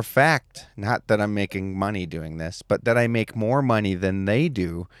know for a fact, not that I'm making money doing this, but that I make more money than they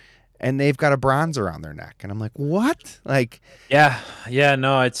do, and they've got a bronze around their neck. And I'm like, what? Like, Yeah,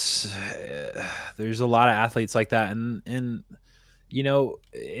 no, it's there's a lot of athletes like that, and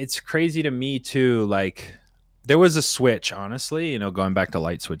it's crazy to me too. Like, there was a switch, honestly, going back to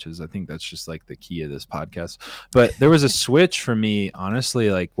light switches. I think that's just like the key of this podcast. But there was a switch for me, honestly,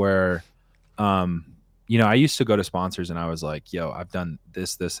 like where, I used to go to sponsors and I was like, yo, I've done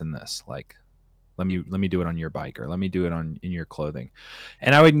this, this, and this. Like, let me do it on your bike, or let me do it in your clothing.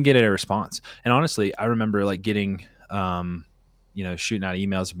 And I wouldn't get a response. And honestly, I remember like getting, shooting out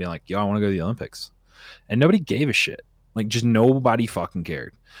emails and being like, yo, I want to go to the Olympics. And nobody gave a shit. Like, just nobody fucking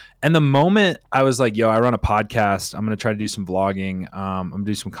cared. And the moment I was like, yo, I run a podcast, I'm going to try to do some vlogging. I'm going to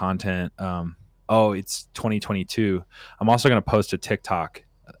do some content. It's 2022. I'm also going to post a TikTok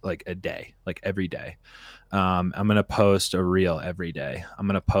like a day, like every day. I'm going to post a reel every day. I'm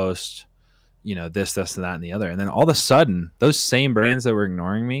going to post, this, and that, and the other. And then all of a sudden, those same brands that were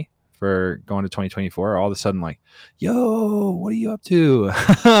ignoring me for going to 2024 are all of a sudden like, yo, what are you up to?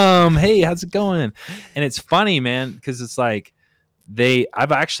 Hey, how's it going? And it's funny, man, because it's like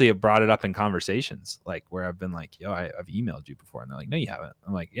I've actually brought it up in conversations, like where I've been like, yo, I've emailed you before. And they're like, no, you haven't.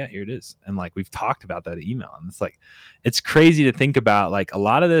 I'm like, yeah, here it is. And like, we've talked about that email. And it's like, it's crazy to think about like a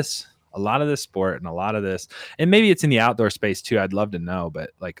lot of this sport and a lot of this, and maybe it's in the outdoor space too. I'd love to know,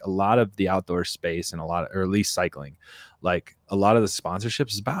 but like a lot of the outdoor space and or at least cycling, like a lot of the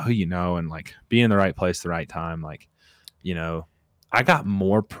sponsorships is about who you know and like being in the right place, the right time. Like, I got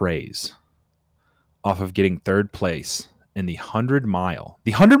more praise off of getting third place in the 100 mile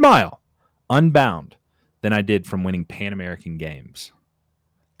unbound than I did from winning Pan American Games.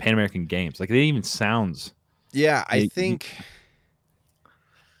 Like, it even sounds. yeah,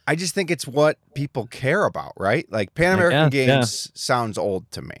 I just think it's what people care about, right? Like Pan American Games sounds old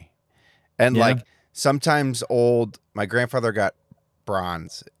to me. And like sometimes old, my grandfather got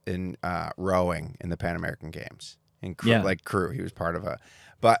bronze in rowing in the Pan American Games in crew. He was part of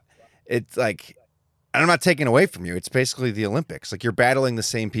but it's like, and I'm not taking away from you. It's basically the Olympics. Like, you're battling the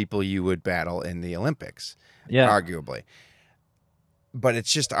same people you would battle in the Olympics, arguably. But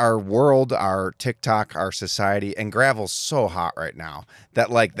it's just our world, our TikTok, our society, and gravel's so hot right now that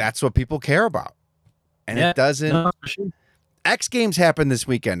like that's what people care about. And it doesn't. No, for sure. X Games happened this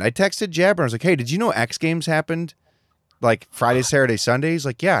weekend. I texted Jabber. I was like, hey, did you know X Games happened like Friday, Saturday, Sunday? He's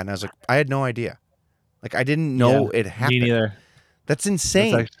like, yeah. And I was like, I had no idea. Like, I didn't know it happened. Me neither. That's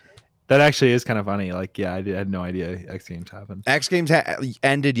insane. That actually is kind of funny. Like, yeah, I had no idea X Games happened. X Games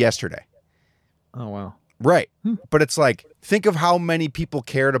ended yesterday. Oh, wow. Right. But it's like, think of how many people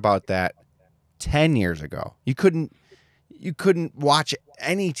cared about that 10 years ago. You couldn't watch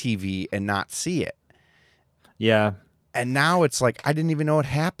any TV and not see it. Yeah. And now it's like, I didn't even know it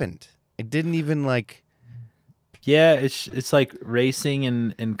happened. It didn't even like. Yeah, it's like racing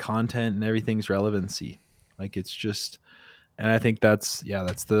and content and everything's relevancy. Like, it's just, and I think that's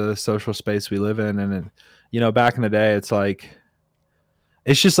the social space we live in. And, back in the day, it's like,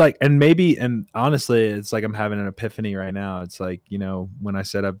 it's just like, and honestly, it's like I'm having an epiphany right now. It's like, when I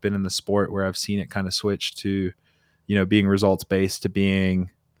said I've been in the sport where I've seen it kind of switch to, being results based to being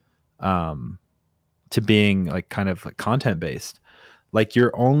like kind of like content based. Like,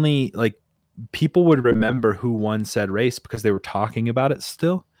 you're only like, people would remember who won said race because they were talking about it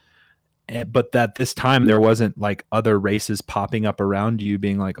still. But at this time, there wasn't like other races popping up around you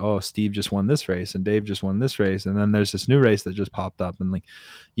being like, oh, Steve just won this race and Dave just won this race. And then there's this new race that just popped up. And like,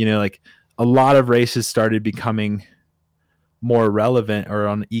 like a lot of races started becoming more relevant or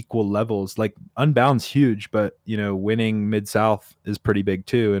on equal levels. Like, Unbound's huge, but, winning Mid-South is pretty big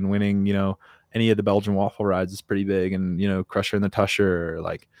too. And winning, any of the Belgian waffle rides is pretty big. And, Crusher and the Tusher, or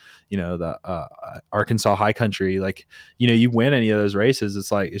like, the Arkansas High Country, like, you win any of those races,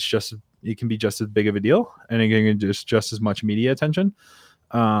 it's like, it can be just as big of a deal, and it can just as much media attention.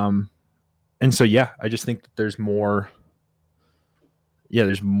 And so, I just think that there's more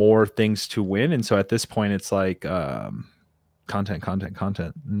things to win. And so at this point, it's like, content,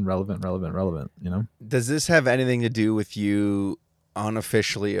 and relevant. You know. Does this have anything to do with you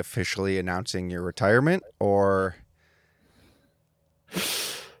officially announcing your retirement, or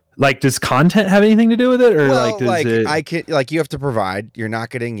like does content have anything to do with it, or well, like does it? I can like you have to provide. You're not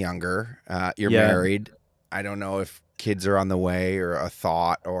getting younger. You're married. I don't know if kids are on the way or a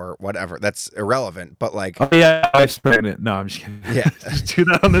thought or whatever. That's irrelevant. But like, Oh yeah, wife's pregnant. No, I'm just kidding. Yeah. Just do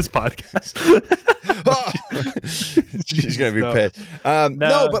that on this podcast. She's gonna be pissed.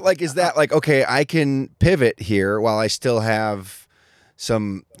 No, but like, is that like okay? I can pivot here while I still have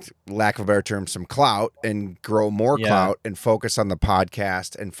some, lack of a better term, some clout, and grow more clout and focus on the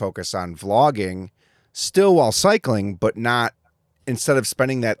podcast and focus on vlogging, still while cycling, but not. Instead of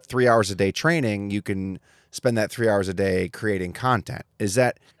spending that 3 hours a day training, you can spend that 3 hours a day creating content. Did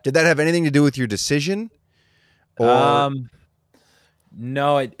that have anything to do with your decision? Or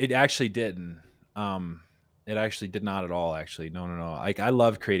no, it actually didn't. It actually did not at all. Actually, no. Like I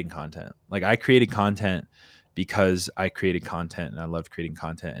love creating content. Like I created content because I created content and I loved creating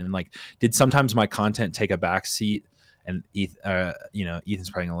content. And like, did sometimes my content take a back seat? And Ethan's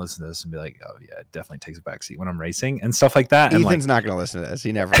probably gonna listen to this and be like, "Oh yeah, it definitely takes a backseat when I'm racing and stuff like that." And Ethan's not gonna listen to this.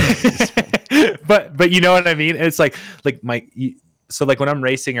 He never. but you know what I mean? It's like so like when I'm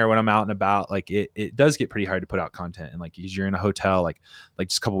racing or when I'm out and about, like it does get pretty hard to put out content. And like you're in a hotel, like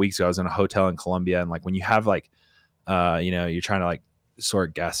just a couple weeks ago, I was in a hotel in Colombia, and like when you have like, you're trying to like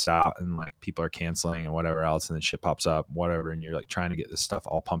sort guests out and like people are canceling and whatever else, and then shit pops up, whatever, and you're like trying to get this stuff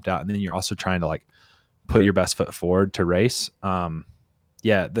all pumped out, and then you're also trying to like put your best foot forward to race.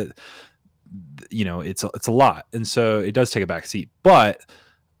 It's a lot. And so it does take a back seat, but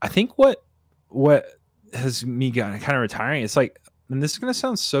I think what has me gotten kind of retiring, it's like, and this is going to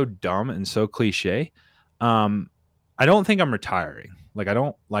sound so dumb and so cliche. I don't think I'm retiring. Like, I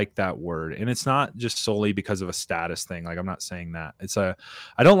don't like that word. And it's not just solely because of a status thing. Like, I'm not saying that.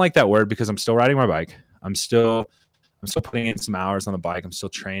 I don't like that word because I'm still riding my bike. I'm still putting in some hours on the bike. I'm still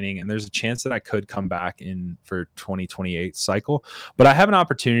training, and there's a chance that I could come back in for 2028 cycle, but I have an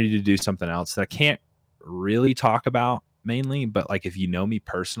opportunity to do something else that I can't really talk about mainly, but like, if you know me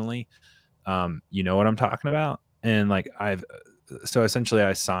personally, you know what I'm talking about. And like, so essentially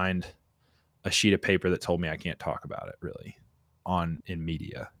I signed a sheet of paper that told me I can't talk about it really in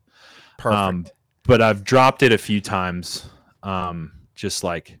media. Perfect. But I've dropped it a few times, just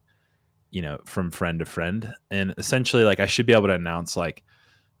like, from friend to friend. And essentially, like, I should be able to announce like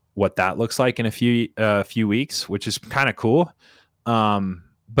what that looks like in a few weeks, which is kind of cool.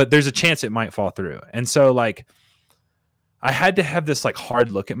 But there's a chance it might fall through. And so like, I had to have this like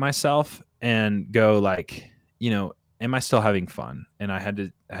hard look at myself and go like, am I still having fun? And I had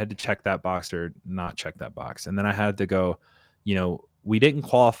to check that box or not check that box. And then I had to go, we didn't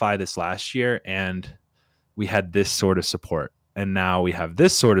qualify this last year and we had this sort of support. And now we have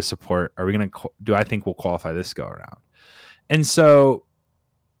this sort of support. Do I think we'll qualify this go around? And so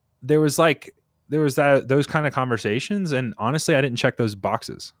there was those kind of conversations. And honestly, I didn't check those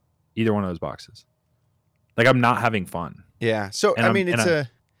boxes, either one of those boxes. Like, I'm not having fun. Yeah. So, I mean, it's a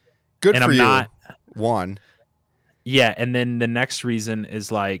good for you. One. Yeah. And then the next reason is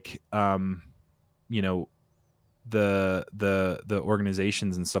like, the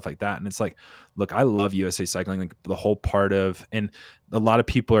organizations and stuff like that. And it's like, look, I love USA Cycling, like the whole part of, and a lot of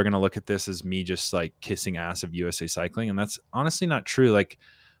people are going to look at this as me just like kissing ass of USA Cycling. And that's honestly not true. Like,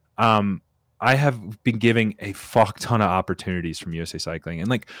 I have been giving a fuck ton of opportunities from USA Cycling, and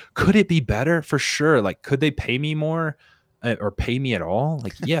like, could it be better? For sure. Like, could they pay me more or pay me at all?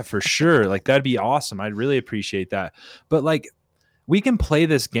 Like, yeah, for sure. Like, that'd be awesome. I'd really appreciate that. But like, we can play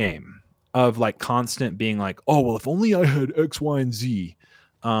this game of like constant being like, oh, well, if only I had X, Y, and Z,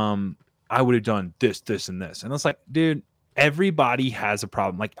 I would have done this, this, and this. And it's like, dude, everybody has a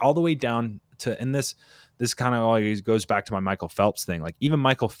problem. Like, all the way down to, and this kind of always goes back to my Michael Phelps thing. Like, even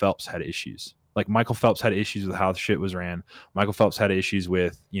Michael Phelps had issues. Like, Michael Phelps had issues with how the shit was ran. Michael Phelps had issues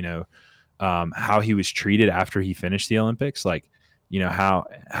with, how he was treated after he finished the Olympics. Like, how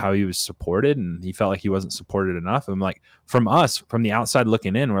he was supported, and he felt like he wasn't supported enough. And like, from the outside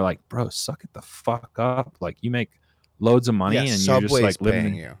looking in, we're like, bro, suck it the fuck up. Like, you make loads of money and you're just like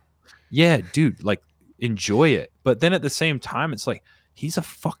living you. Yeah, dude, like, enjoy it. But then at the same time, it's like, he's a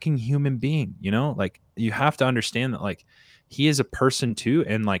fucking human being, like, you have to understand that like, he is a person too.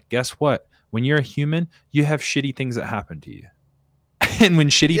 And like, guess what? When you're a human, you have shitty things that happen to you. And when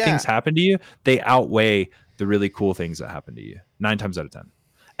shitty things happen to you, they outweigh the really cool things that happen to you 9 times out of 10.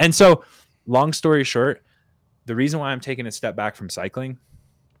 And so, long story short, the reason why I'm taking a step back from cycling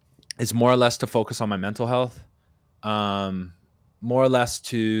is more or less to focus on my mental health, more or less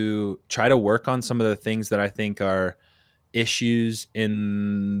to try to work on some of the things that I think are issues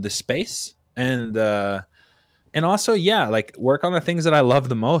in the space, and also, yeah, like work on the things that I love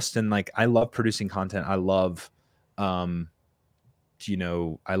the most. And like, I love producing content. I love, um,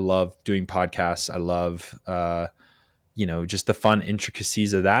 I love doing podcasts. I love, just the fun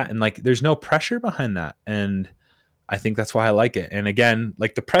intricacies of that. And like, there's no pressure behind that. And I think that's why I like it. And again,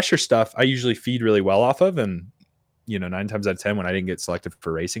 like the pressure stuff, I usually feed really well off of. And, 9 times out of 10, when I didn't get selected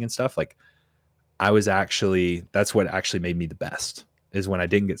for racing and stuff, like that's what actually made me the best, is when I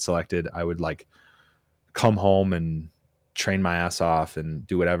didn't get selected, I would like come home and train my ass off and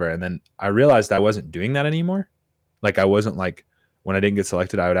do whatever. And then I realized I wasn't doing that anymore. Like I wasn't like, when I didn't get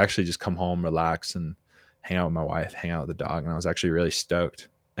selected, I would actually just come home, relax, and hang out with my wife, hang out with the dog. And I was actually really stoked.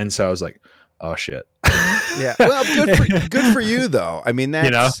 And so I was like, oh shit. Yeah. Well, good for you though. I mean,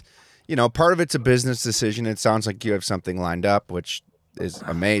 that's, part of it's a business decision. It sounds like you have something lined up, which is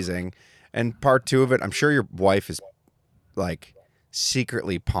amazing. And part two of it, I'm sure your wife is like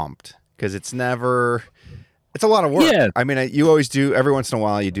secretly pumped, because it's a lot of work. Yeah. I mean, you always do, every once in a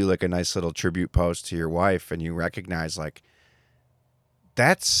while, you do like a nice little tribute post to your wife, and you recognize like,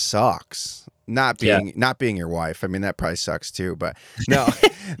 that sucks. Not being your wife. I mean, that probably sucks too, but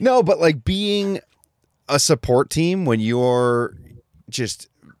no, but like being a support team when you're just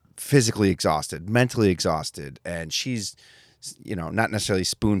physically exhausted, mentally exhausted, and she's, not necessarily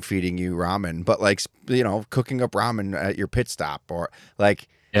spoon feeding you ramen, but like, cooking up ramen at your pit stop, or like,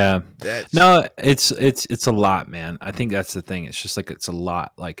 yeah, no, it's a lot, man. I think that's the thing. It's just like, it's a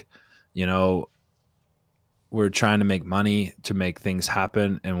lot. Like, we're trying to make money to make things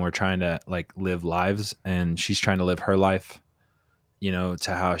happen, and we're trying to like live lives, and she's trying to live her life, to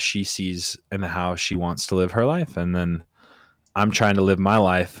how she sees and how she wants to live her life. And then I'm trying to live my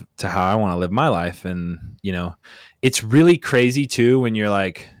life to how I want to live my life. And, it's really crazy too, when you're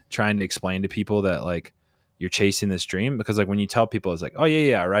like trying to explain to people that like you're chasing this dream, because like when you tell people, it's like, oh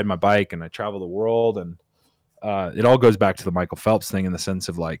yeah, I ride my bike and I travel the world. And it all goes back to the Michael Phelps thing, in the sense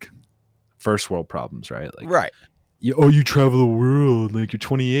of like first world problems, right? Like, right. You travel the world, like you're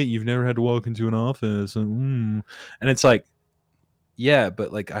 28, you've never had to walk into an office, and it's like, yeah,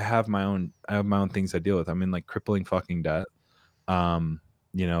 but like I have my own things I deal with. I'm in like crippling fucking debt.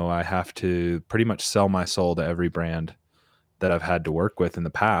 I have to pretty much sell my soul to every brand that I've had to work with in the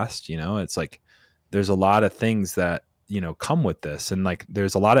past. It's like there's a lot of things that come with this, and like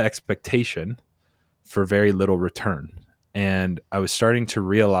there's a lot of expectation for very little return. And I was starting to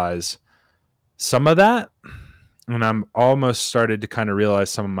realize some of that, and I'm almost started to kind of realize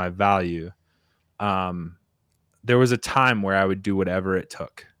some of my value. There was a time where I would do whatever it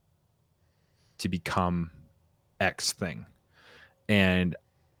took to become X thing. And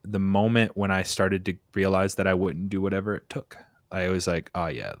the moment when I started to realize that I wouldn't do whatever it took, I was like, oh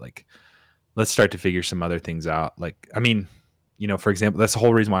yeah, like let's start to figure some other things out. Like, I mean, for example, that's the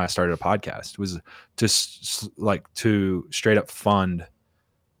whole reason why I started a podcast, was to straight up fund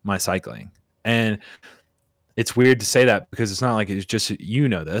my cycling. And it's weird to say that, because it's not like it's just,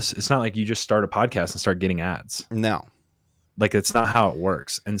 this, it's not like you just start a podcast and start getting ads. No, like it's not how it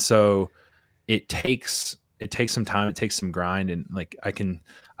works. And so it takes some time, it takes some grind. And like, I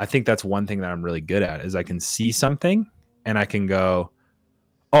think that's one thing that I'm really good at, is I can see something and I can go,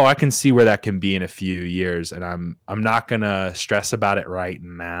 oh, I can see where that can be in a few years. And I'm not going to stress about it right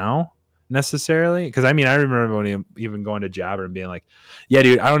now necessarily. Cause I mean, I remember when even going to Jabber and being like, yeah,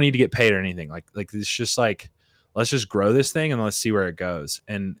 dude, I don't need to get paid or anything. Like it's just like, let's just grow this thing and let's see where it goes.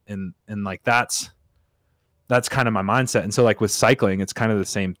 And like, that's kind of my mindset. And so like with cycling, it's kind of the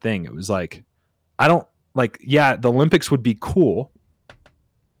same thing. It was like, I don't like, yeah, the Olympics would be cool,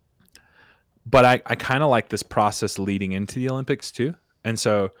 but I kind of like this process leading into the Olympics too. And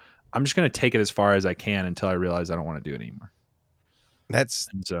so I'm just going to take it as far as I can until I realize I don't want to do it anymore.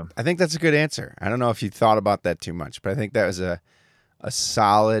 I think that's a good answer. I don't know if you thought about that too much, but I think that was a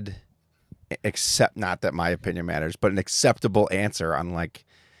solid, not that my opinion matters, but an acceptable answer on like,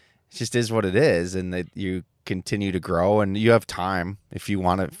 it just is what it is. And that you continue to grow, and you have time. If you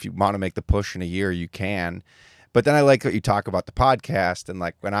want to make the push in a year, you can. But then I like that you talk about the podcast. And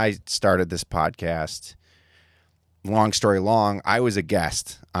like when I started this podcast, long story long, I was a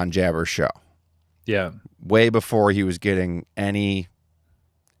guest on Jabber's show. Yeah. Way before he was getting any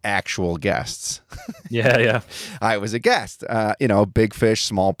actual guests. Yeah. I was a guest. Big fish,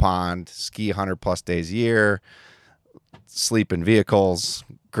 small pond, ski 100+ days a year, sleep in vehicles.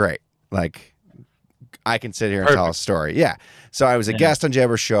 Great. Like, I can sit here and tell a story. Yeah. So I was a guest on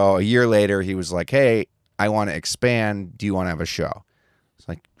Jabber's show. A year later, he was like, hey, I want to expand. Do you want to have a show? It's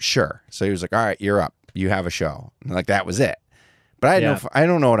like, sure. So he was like, all right, you're up. You have a show. And like, that was it. But I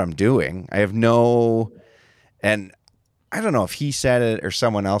don't know what I'm doing. I have no, and I don't know if he said it or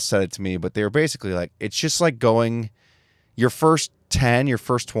someone else said it to me, but they were basically like, it's just like going your first 10, your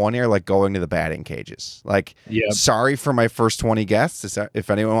first 20 are like going to the batting cages. Like, Yeah. sorry for my first 20 guests. If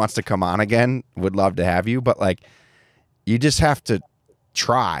anyone wants to come on again, would love to have you. But like, you just have to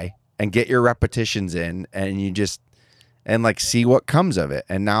try and get your repetitions in, and and like see what comes of it.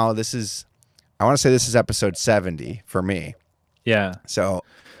 And now I want to say this is episode 70 for me. Yeah. So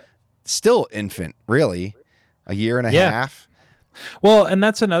still infant, really, a year and a half. Well, and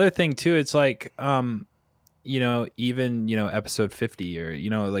that's another thing too. It's like, even, episode 50 or,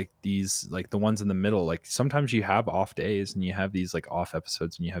 like these, like the ones in the middle, like sometimes you have off days and you have these like off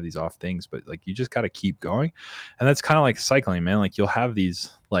episodes and you have these off things, but like you just got to keep going. And that's kind of like cycling, man. Like you'll have these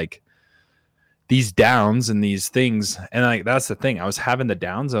downs and these things. And like, that's the thing. I was having the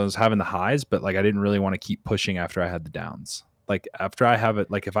downs, I was having the highs, but like, I didn't really want to keep pushing after I had the downs. Like after I have it,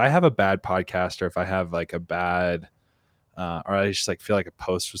 like if I have a bad podcast or if I have like a bad, or I just like feel like a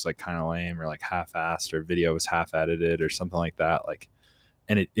post was like kind of lame or like half-assed or video was half edited or something like that. Like,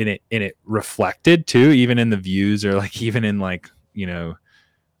 and it reflected too, even in the views or like even in like,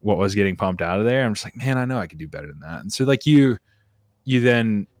 what was getting pumped out of there. I'm just like, man, I know I could do better than that. And so like you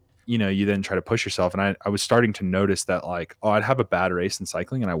then try to push yourself. And I was starting to notice that like, I'd have a bad race in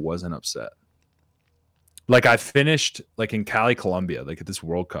cycling and I wasn't upset. Like I finished like in Cali, Colombia, like at this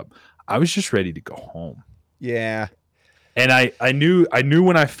World Cup, I was just ready to go home. Yeah. And I knew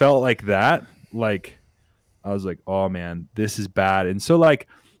when I felt like that, like I was like, oh man, this is bad. And so like,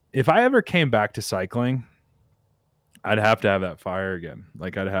 if I ever came back to cycling, I'd have to have that fire again.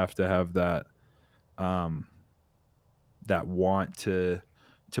 Like I'd have to have that, that want to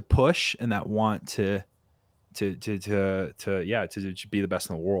push and that want to be the best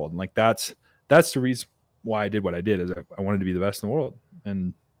in the world. And like, that's the reason why I did what I did is I wanted to be the best in the world.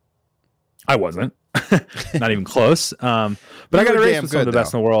 And I wasn't. Not even close. But I got to race with some of the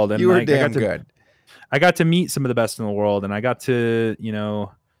best in the world, and you were like, damn good. I got to meet some of the best in the world, and I got to,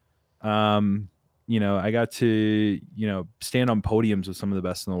 I got to, stand on podiums with some of the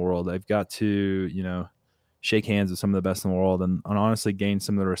best in the world. I've got to, shake hands with some of the best in the world, and honestly gain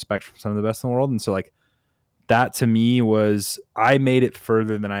some of the respect from some of the best in the world. And so like that to me was, I made it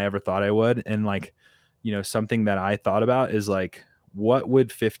further than I ever thought I would. And like, something that I thought about is like, what would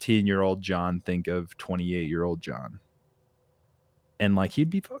 15-year-old John think of 28-year-old John? And like, he'd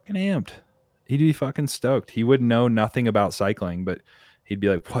be fucking amped. He'd be fucking stoked. He would know nothing about cycling, but he'd be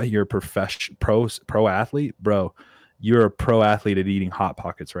like, what, you're a pro athlete? Bro, you're a pro athlete at eating Hot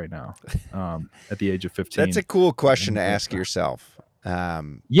Pockets right now at the age of 15. That's a cool question to ask yourself.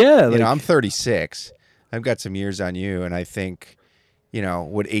 Yeah. Like, I'm 36. I've got some years on you. And I think,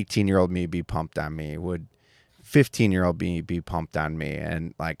 would 18-year-old me be pumped on me? Would 15-year-old me be pumped on me?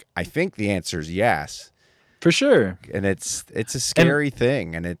 And like, I think the answer is yes. For sure. And it's a scary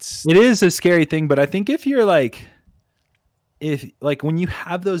thing. And it is a scary thing. But I think if you're like, when you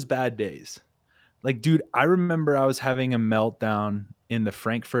have those bad days, like, dude, I remember I was having a meltdown in the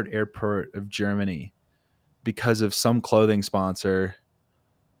Frankfurt airport of Germany because of some clothing sponsor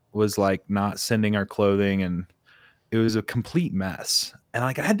was like not sending our clothing, and it was a complete mess. And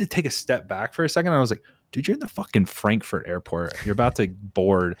like, I had to take a step back for a second. I was like, dude, you're in the fucking Frankfurt airport. You're about to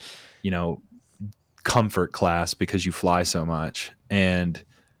board, comfort class because you fly so much, and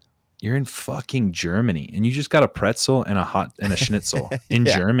you're in fucking Germany, and you just got a pretzel and a schnitzel in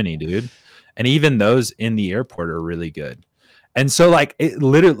Germany, dude. And even those in the airport are really good. And so like, it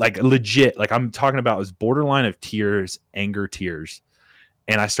literally, like legit, like I'm talking about, was borderline of tears, anger tears.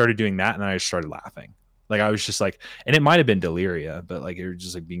 And I started doing that, and then I just started laughing. Like I was just like, and it might've been deliria, but like, it was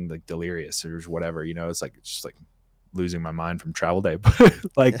just like being like delirious or whatever, it's like, it's just like losing my mind from travel day. But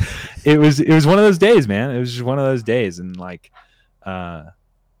like, it was one of those days, man. It was just one of those days. And like,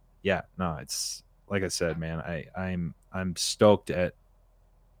 it's like I said, man, I'm stoked at,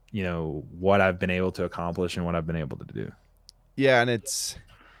 what I've been able to accomplish and what I've been able to do. Yeah. And it's,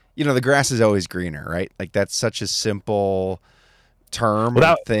 the grass is always greener, right? Like that's such a simple term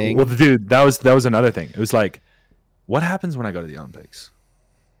thing. Well, dude, that was another thing. It was like, what happens when I go to the Olympics?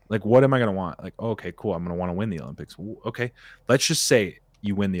 Like, what am I going to want? Like, oh, okay, cool. I'm going to want to win the Olympics. Okay. Let's just say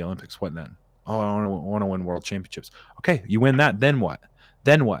you win the Olympics. What then? Oh, I want to win world championships. Okay. You win that. Then what?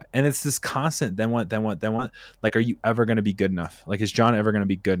 Then what? And it's this constant, then what? Like, are you ever going to be good enough? Like, is John ever going to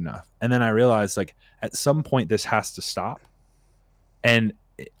be good enough? And then I realized, like, at some point this has to stop, and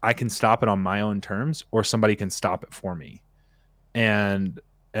I can stop it on my own terms, or somebody can stop it for me. And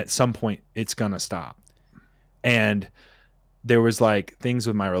at some point it's going to stop. And there was like things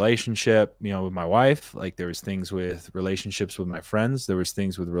with my relationship, with my wife, like there was things with relationships with my friends. There was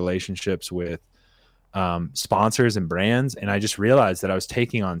things with relationships with, sponsors and brands, and I just realized that I was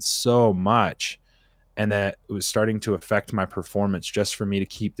taking on so much, and that it was starting to affect my performance just for me to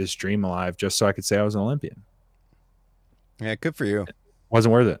keep this dream alive, just so I could say I was an Olympian. Yeah, good for you.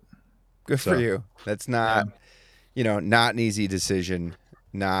 Wasn't worth it. Good for So, you. That's yeah. not, not an easy decision,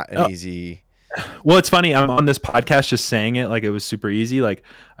 not an easy. Well, it's funny. I'm on this podcast just saying it like it was super easy. Like,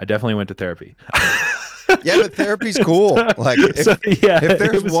 I definitely went to therapy. Yeah, but therapy's cool. Like, if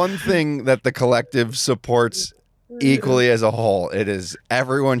there's one thing that the collective supports equally as a whole, it is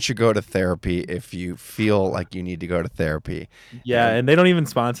everyone should go to therapy if you feel like you need to go to therapy. Yeah, and they don't even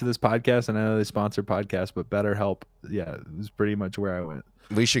sponsor this podcast, and I know they sponsor podcasts, but BetterHelp, yeah, it was pretty much where I went.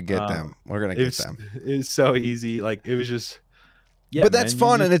 We should get them. We're gonna get them. It's so easy. Like, it was just, yeah. But that's man,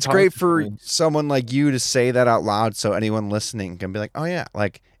 fun, and it's great for people. someone like you to say that out loud, so anyone listening can be like, "Oh yeah,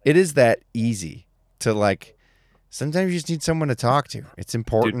 like it is that easy to like." Sometimes you just need someone to talk to. It's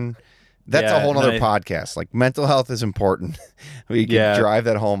important. Dude, that's a whole other podcast. Like, mental health is important. We can drive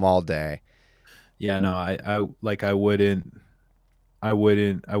that home all day. Yeah, no, I wouldn't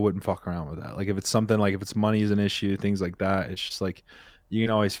fuck around with that. Like, if it's something like, if it's money is an issue, things like that, it's just like, you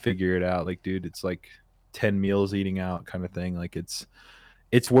can always figure it out. Like, dude, it's like 10 meals eating out kind of thing. Like, it's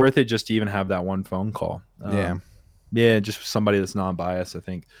worth it just to even have that one phone call. Yeah, just somebody that's non-biased, I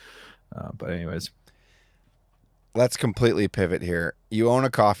think. But anyways, let's completely pivot here. You own a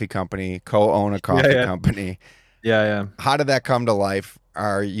coffee company, co-own a coffee company. Yeah. How did that come to life?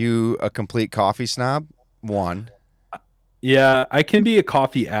 Are you a complete coffee snob? One. Yeah, I can be a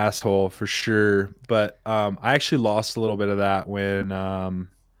coffee asshole for sure, but I actually lost a little bit of that when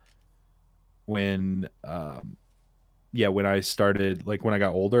I started, like, when I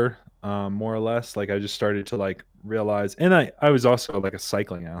got older, more or less. Like, I just started to like realize, and I was also like a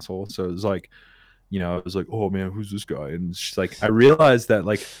cycling asshole, so it was like, it was like, oh man, who's this guy? And she's like, I realized that,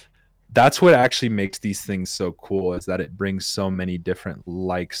 like, that's what actually makes these things so cool, is that it brings so many different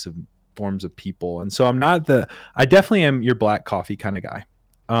likes of forms of people. And so I definitely am your black coffee kind of guy.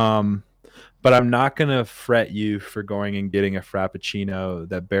 But I'm not going to fret you for going and getting a Frappuccino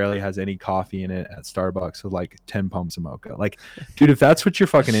that barely has any coffee in it at Starbucks with like 10 pumps of mocha. Like, dude, if that's what you're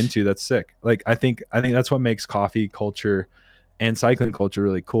fucking into, that's sick. Like, I think that's what makes coffee culture and cycling culture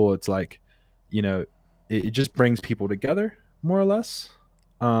really cool. It's like, it just brings people together, more or less.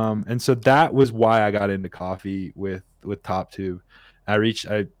 And so that was why I got into coffee with Top Tube.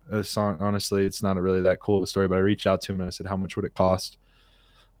 Honestly, it's not really that cool of a story, but I reached out to him and I said, how much would it cost?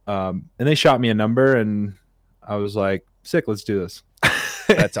 And they shot me a number, and I was like, sick, let's do this.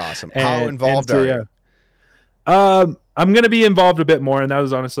 That's awesome. How involved are you? I'm going to be involved a bit more. And that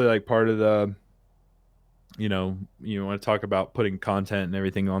was honestly like part of the, you want to talk about putting content and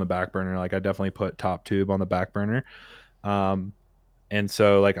everything on the back burner. Like, I definitely put Top Tube on the back burner. And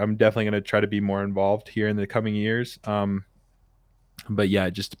so, like, I'm definitely going to try to be more involved here in the coming years. But yeah,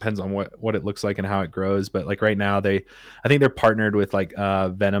 it just depends on what it looks like and how it grows. But like right now, I think they're partnered with like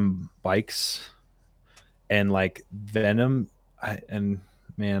Venom bikes, and like Venom, they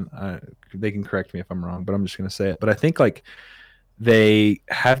can correct me if I'm wrong, but I'm just gonna say it. But I think like they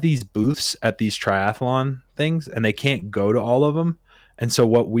have these booths at these triathlon things, and they can't go to all of them. And so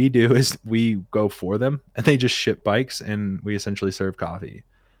what we do is we go for them, and they just ship bikes, and we essentially serve coffee.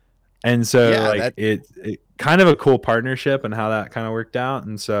 And so it kind of a cool partnership, and how that kind of worked out.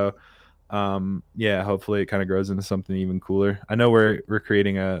 And so, hopefully it kind of grows into something even cooler. I know we're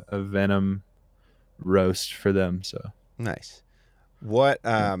creating a Venom roast for them. So nice. What's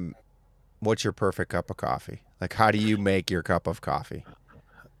your perfect cup of coffee? Like, how do you make your cup of coffee?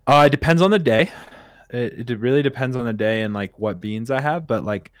 It depends on the day. It really depends on the day and like what beans I have. But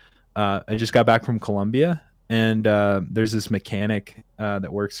like, I just got back from Colombia, and there's this mechanic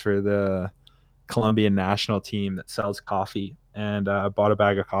that works for the Colombian national team that sells coffee, and I bought a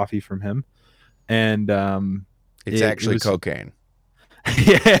bag of coffee from him. And it was cocaine.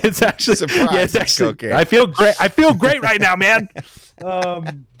 Yeah, it's actually cocaine. I feel great right now, man.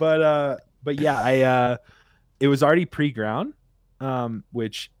 But yeah, it was already pre-ground,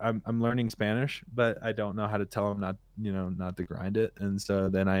 which I'm learning Spanish, but I don't know how to tell them not to grind it. And so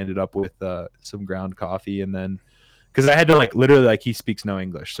then I ended up with some ground coffee, and then because I had to like literally, like, he speaks no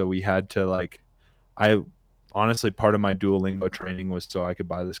English, so we had to like, I honestly, part of my Duolingo training was so I could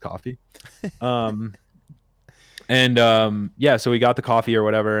buy this coffee. So we got the coffee or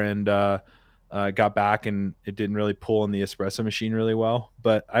whatever, and got back, and it didn't really pull in the espresso machine really well.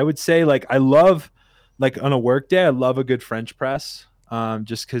 But I would say, like, I love, like, on a work day, I love a good French press,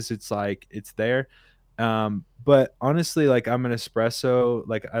 just because it's like it's there. But honestly, like, I'm an espresso,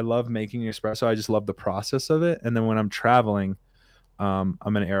 like, I love making espresso. I just love the process of it. And then when I'm traveling,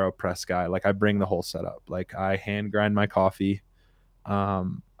 I'm an AeroPress guy. Like I bring the whole setup. Like I hand grind my coffee.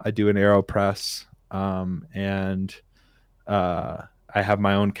 I do an AeroPress, and I have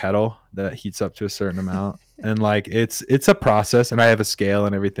my own kettle that heats up to a certain amount. And like it's a process, and I have a scale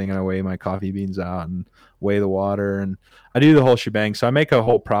and everything, and I weigh my coffee beans out and weigh the water, and I do the whole shebang. So I make a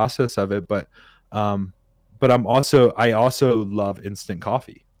whole process of it, um but I also love instant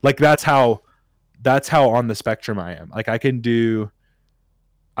coffee. Like that's how on the spectrum I am. Like I can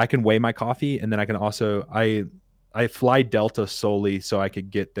weigh my coffee, and then I can also I fly Delta solely so I could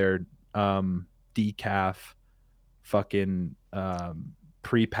get their decaf fucking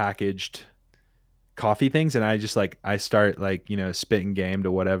prepackaged coffee things, and I just like I start like spitting game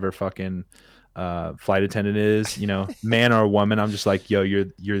to whatever fucking flight attendant is, man or woman. I'm just like, yo,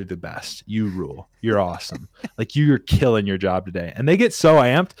 you're the best, you rule, you're awesome, like you're killing your job today. And they get so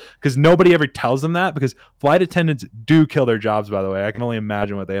amped because nobody ever tells them that, because flight attendants do kill their jobs, by the way. I can only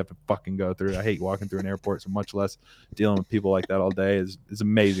imagine what they have to fucking go through. I hate walking through an airport, so much less dealing with people like that all day is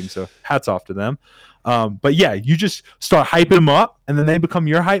amazing. So hats off to them. But yeah, you just start hyping them up, and then they become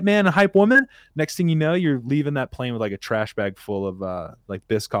your hype man and hype woman. Next thing you know, you're leaving that plane with like a trash bag full of like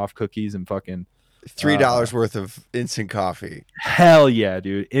Biscoff cookies and fucking $3 worth of instant coffee. Hell yeah,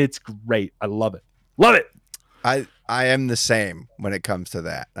 dude. It's great. I love it. Love it. I am the same when it comes to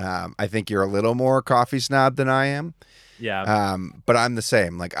that. I think you're a little more coffee snob than I am. Yeah. But I'm the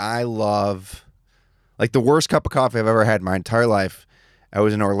same. Like I love, like the worst cup of coffee I've ever had in my entire life. I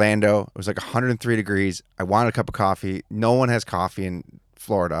was in Orlando. It was like 103 degrees. I wanted a cup of coffee. No one has coffee in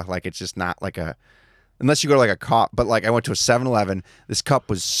Florida. Like it's just not like unless you go to like a cup. But like I went to a 7-Eleven. This cup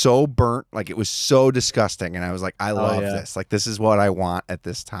was so burnt. Like it was so disgusting. And I was like, I love this. Like this is what I want at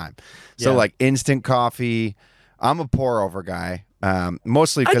this time. So like instant coffee. I'm a pour over guy.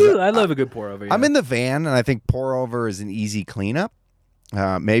 Mostly because I love a good pour over. Yeah. I'm in the van, and I think pour over is an easy cleanup.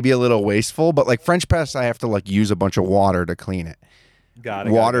 Maybe a little wasteful, but like French press, I have to like use a bunch of water to clean it. Got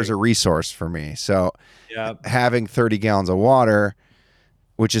it. Water's a resource for me. So having 30 gallons of water,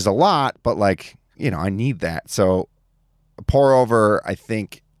 which is a lot, but like, I need that. So pour over, I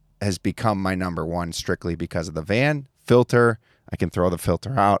think, has become my number one strictly because of the van. Filter, I can throw the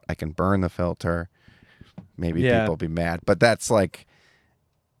filter out. I can burn the filter. Maybe people will be mad, but that's like,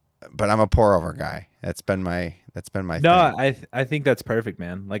 but I'm a pour over guy. That's been my thing. I think that's perfect,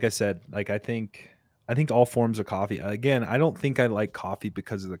 man. Like I said, like I think all forms of coffee. Again, I don't think I like coffee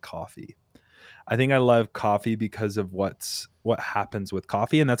because of the coffee. I think I love coffee because of what happens with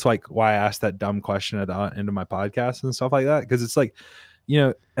coffee. And that's like why I asked that dumb question at the end of my podcast and stuff like that. Cause it's like,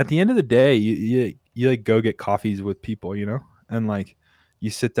 at the end of the day, you like go get coffees with people, and like you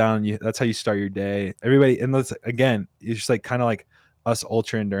sit down, that's how you start your day. Everybody, and let's, again, it's just like kind of like us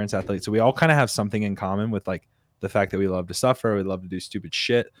ultra endurance athletes. So we all kind of have something in common with like the fact that we love to suffer. We love to do stupid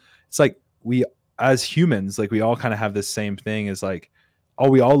shit. It's like we, as humans, like we all kind of have this same thing is like,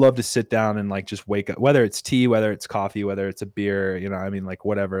 we all love to sit down and like just wake up, whether it's tea, whether it's coffee, whether it's a beer, like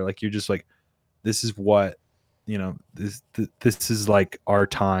whatever, like you're just like, this is what, this is like our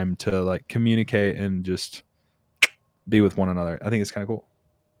time to like communicate and just be with one another. I think it's kind of cool.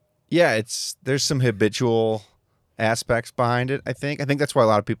 Yeah. There's some habitual aspects behind it. I think that's why a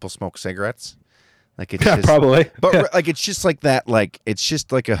lot of people smoke cigarettes. Like it's just, probably, but like, it's just like that. Like, it's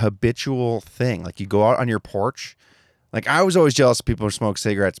just like a habitual thing. Like you go out on your porch. Like I was always jealous of people who smoke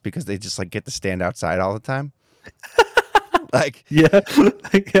cigarettes because they just like get to stand outside all the time. Like, yeah,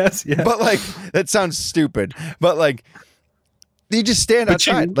 I guess. Yeah. But like, that sounds stupid, but like you just stand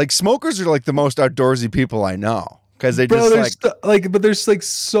outside. Like smokers are like the most outdoorsy people I know. Cause they just but there's like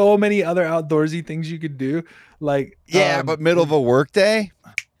so many other outdoorsy things you could do. Like, but middle of a work day,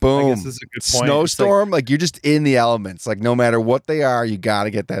 boom, snowstorm, like you're just in the elements. Like no matter what they are, you got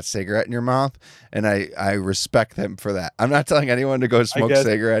to get that cigarette in your mouth. And I respect them for that. I'm not telling anyone to go smoke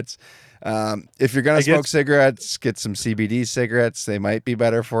cigarettes. If you're going to smoke cigarettes, get some CBD cigarettes. They might be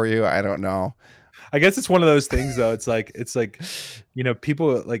better for you. I don't know. I guess it's one of those things though. It's like,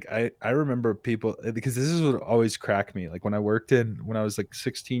 people like, I remember people, because this is what always cracked me. Like when I was like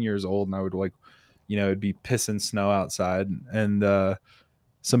 16 years old and I would like, it'd be pissing snow outside and,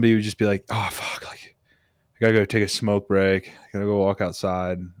 somebody would just be like, oh fuck, like I gotta go take a smoke break. I gotta go walk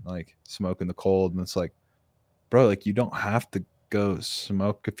outside, like smoke in the cold. And it's like, bro, like you don't have to go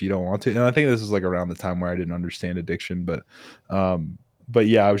smoke if you don't want to. And I think this is like around the time where I didn't understand addiction, but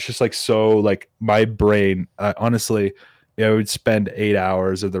yeah, I was just like, so like my brain, honestly, I would spend 8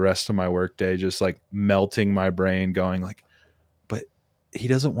 hours of the rest of my workday just like melting my brain going like, but he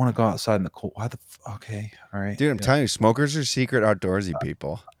doesn't want to go outside in the cold. Why the okay. All right. Dude, I'm telling you, smokers are secret outdoorsy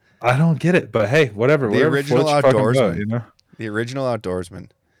people. I don't get it, but hey, whatever. The original outdoorsman. The original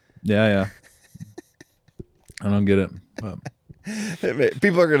outdoorsman. Yeah. I don't get it. But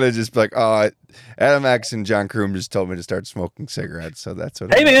People are gonna just be like, "Oh, Adam X and John Kroom just told me to start smoking cigarettes," so that's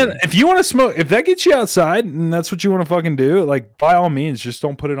what. hey I'm man, doing. if you want to smoke, if that gets you outside and that's what you want to fucking do, like by all means, just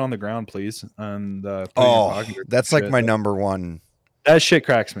don't put it on the ground, please. And put it in your pocket or that's some like shit. my number one. That shit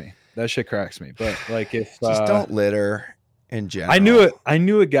cracks me. But like if Just don't litter in general. I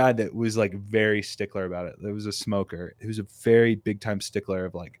knew a guy that was like very stickler about it. There was a smoker who was a very big time stickler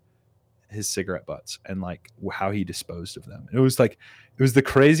of like his cigarette butts and like how he disposed of them. It was the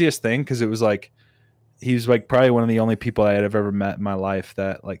craziest thing because it was like he was like probably one of the only people I had ever met in my life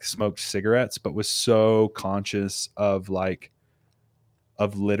that like smoked cigarettes, but was so conscious of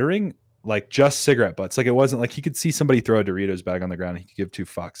littering, like just cigarette butts. Like it wasn't like he could see somebody throw a Doritos bag on the ground and he could give two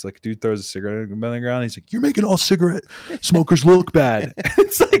fucks. Like dude throws a cigarette on the ground, he's like, "You're making all cigarette smokers look bad."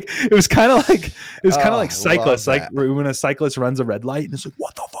 It's like it was kind of like cyclists, like when a cyclist runs a red light and it's like,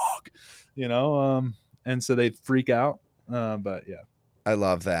 "What the fuck?" And so they freak out. But yeah. I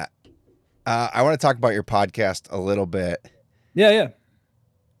love that. I want to talk about your podcast a little bit. Yeah.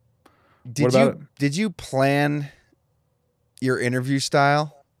 Did you plan your interview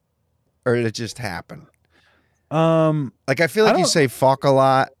style, or did it just happen? Like I feel like you say "fuck" a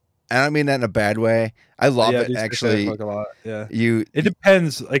lot, and I don't mean that in a bad way. I love it actually. Fuck a lot. Yeah. It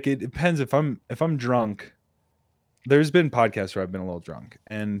depends. Like it depends if I'm drunk. There's been podcasts where I've been a little drunk,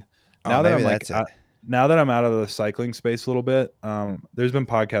 and now that I'm like now that I'm out of the cycling space a little bit, there's been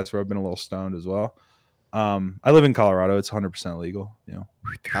podcasts where I've been a little stoned as well. I live in Colorado. It's 100% legal.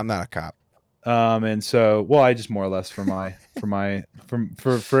 I'm not a cop. And so, well, I just more or less for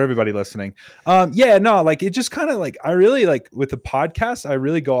everybody listening. Like it just kind of like, I really like with the podcast, I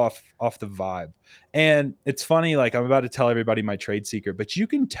really go off the vibe. And it's funny, like I'm about to tell everybody my trade secret, but you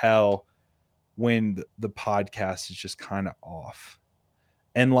can tell when the podcast is just kind of off.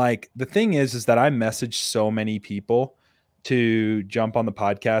 And like the thing is that I message so many people to jump on the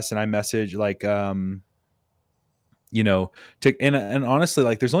podcast, and I message like and honestly,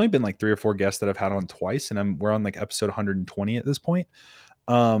 like there's only been like 3 or 4 guests that I've had on twice, and we're on like episode 120 at this point.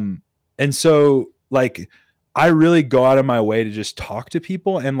 And so like I really go out of my way to just talk to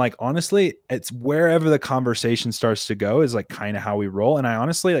people, and like honestly, it's wherever the conversation starts to go is like kind of how we roll. And I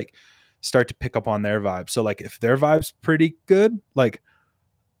honestly like start to pick up on their vibe. So like if their vibe's pretty good, like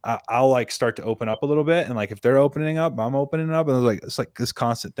I'll like start to open up a little bit, and like if they're opening up, I'm opening up, and it's like this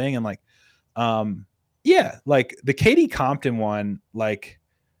constant thing. And like yeah, like the Katie Compton one, like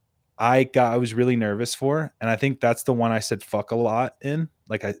I was really nervous for, and I think that's the one I said fuck a lot in.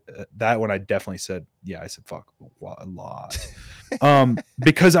 Like that one I definitely said, yeah, I said fuck a lot.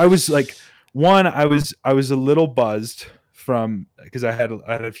 Because I was like, one, I was a little buzzed from because I had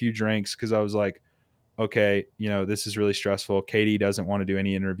a few drinks, because I was like, okay, this is really stressful. Katie doesn't want to do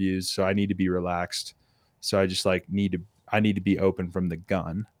any interviews, so I need to be relaxed. So I just like need to be open from the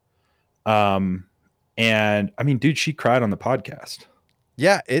gun. And I mean, dude, she cried on the podcast.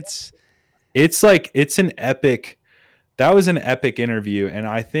 Yeah, it's an epic. That was an epic interview, and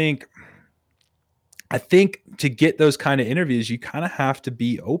I think to get those kind of interviews, you kind of have to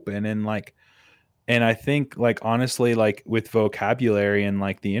be open and like. And I think like honestly, like with vocabulary and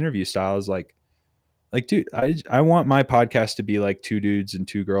like the interview style is like dude, I want my podcast to be like 2 dudes and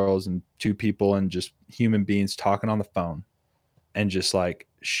 2 girls and 2 people and just human beings talking on the phone and just like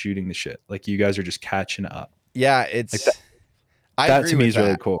shooting the shit. Like you guys are just catching up. Yeah, it's like that to me is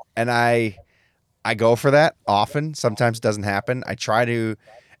really cool. And I go for that often. Sometimes it doesn't happen. I try to,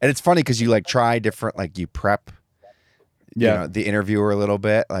 and it's funny because you like try different, like you prep the interviewer a little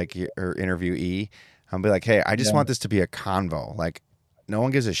bit, like or interviewee. I'll be like, hey, I just want this to be a convo. Like no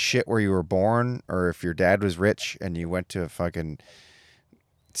one gives a shit where you were born or if your dad was rich and you went to a fucking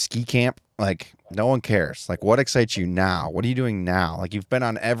ski camp. Like no one cares. Like what excites you now? What are you doing now? Like you've been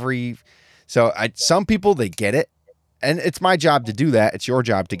on some people, they get it. And it's my job to do that. It's your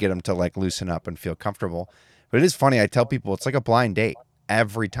job to get them to like loosen up and feel comfortable. But it is funny. I tell people it's like a blind date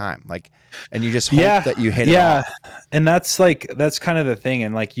every time. Like, and you just hope that you hit it off. And that's kind of the thing.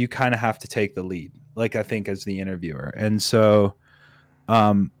 And like, you kind of have to take the lead, like I think as the interviewer. And so,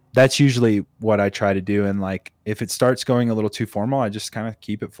 that's usually what I try to do. And like, if it starts going a little too formal, I just kind of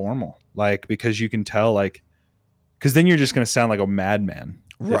keep it formal, like, because you can tell, like, cause then you're just going to sound like a madman.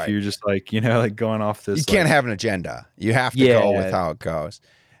 Right. If you're just like, like going off this, you can't have an agenda. You have to go with how it goes.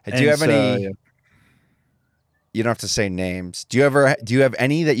 Do you have any, you don't have to say names. Do you have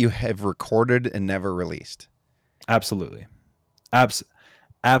any that you have recorded and never released? Absolutely.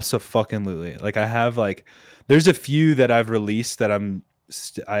 Abso-fucking-lutely. Like I have like, there's a few that I've released that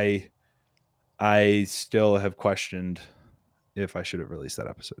I still have questioned if I should have released that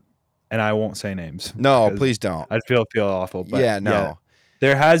episode. And I won't say names. No, because please don't. I'd feel awful. But Yeah, no.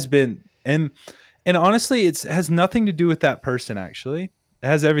 there has been, and honestly, it has nothing to do with that person. Actually, it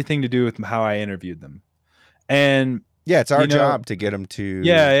has everything to do with how I interviewed them. And Yeah, it's our you know, job to get them to.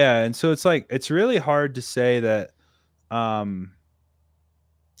 yeah. And so it's like it's really hard to say that.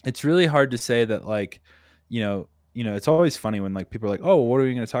 It's really hard to say that, like, it's always funny when like people are like, oh, what are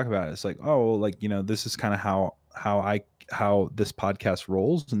we going to talk about? It's like, oh, well, like, this is kind of how this podcast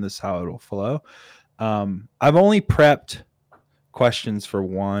rolls, and this is how it'll flow. I've only prepped questions for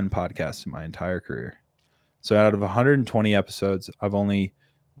one podcast in my entire career. So out of 120 episodes, I've only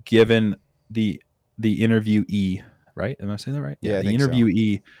given the interviewee, right? Am I saying that right? Yeah, the I think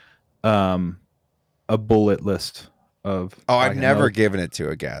interviewee a bullet list of. Oh, I've never given it to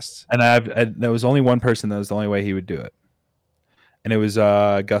a guest. And there was only one person that was the only way he would do it. And it was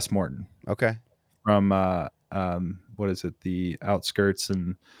Gus Morton. Okay. From what is it? The Outskirts,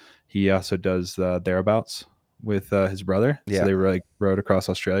 and he also does Thereabouts with his brother. Yeah. So they like rode across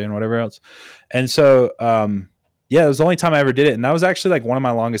Australia and whatever else. And so it was the only time I ever did it. And that was actually like one of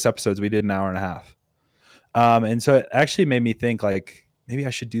my longest episodes. We did an hour and a half. And so it actually made me think like maybe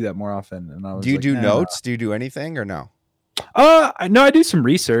I should do that more often. And I was do you like, do notes? Do you do anything or no? No, I do some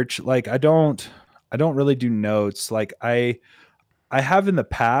research. Like I don't really do notes. Like I have in the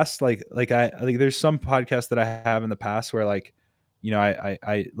past, like there's some podcasts that I have in the past where like,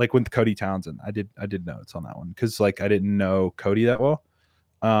 I like with Cody Townsend, I did notes on that one. Cause like I didn't know Cody that well.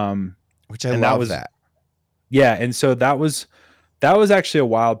 Which I love that. Yeah. And so that was actually a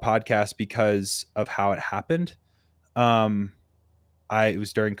wild podcast because of how it happened. It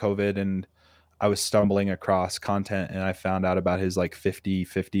was during COVID, and I was stumbling across content, and I found out about his like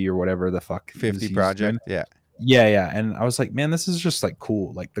 50/50 or whatever the fuck 50 project. Yeah. Yeah. And I was like, man, this is just like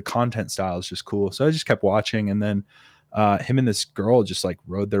cool. Like the content style is just cool. So I just kept watching, and then him and this girl just like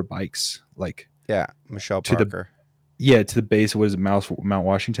rode their bikes, like Michelle Parker. To the base. What is it, Mount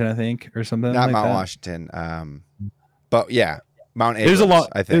Washington, I think, or something? Not like Mount that. Washington. But yeah, Mount Abrams, it was a long.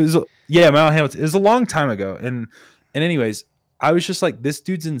 I think. Mount Hamilton. It was a long time ago, and anyways, I was just like, this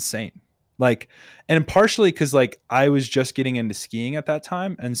dude's insane. Like, and partially because like I was just getting into skiing at that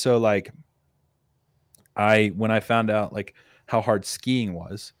time, and so like when I found out like how hard skiing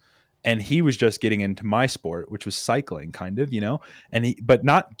was, and he was just getting into my sport, which was cycling, kind of, and but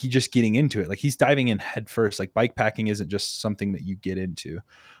not just getting into it. Like he's diving in head first. Like bike packing isn't just something that you get into.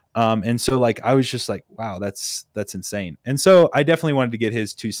 And so like I was just like, wow, that's insane. And so I definitely wanted to get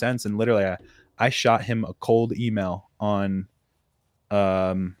his 2 cents, and literally I shot him a cold email on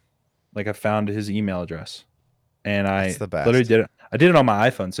like I found his email address, and I literally did it. I did it on my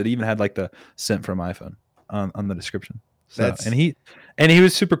iPhone, so it even had like the sent from iPhone on the description. So, and he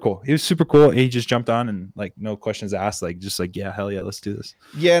was super cool. He was super cool. He just jumped on and like no questions asked, like just like, yeah, hell yeah, let's do this.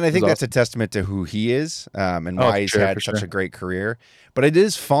 Yeah, and I think that's awesome. A testament to who he is and why he's had such a great career. But it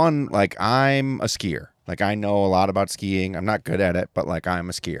is fun. Like I'm a skier. Like I know a lot about skiing. I'm not good at it, but like I'm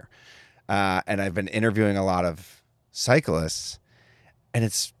a skier. And I've been interviewing a lot of cyclists,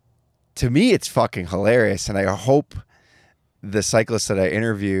 and to me, it's fucking hilarious. And I hope the cyclists that I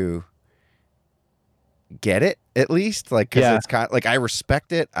interview get it at least, like, because it's kind of like I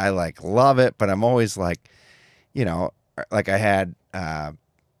respect it, I like love it, but I'm always like, like I had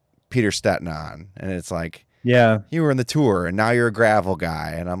Peter Stetton on, and it's like, you were in the Tour and now you're a gravel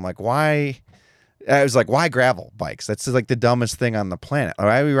guy, and I'm like, why? I was like, why gravel bikes? That's like the dumbest thing on the planet.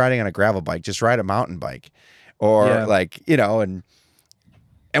 Why are we riding on a gravel bike? Just ride a mountain bike, or like,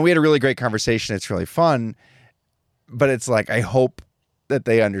 and we had a really great conversation. It's really fun, but it's like I hope that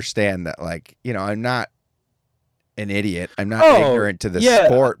they understand that, like, I'm not an idiot. I'm not ignorant to the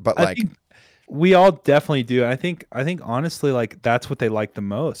sport, but like we all definitely do. I think honestly, like that's what they like the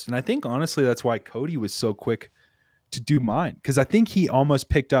most. And I think honestly, that's why Cody was so quick to do mine. Cause I think he almost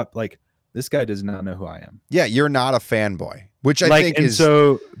picked up like, this guy does not know who I am. Yeah. You're not a fanboy, which I think is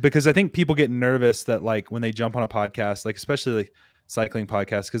so, because I think people get nervous that like when they jump on a podcast, like especially like cycling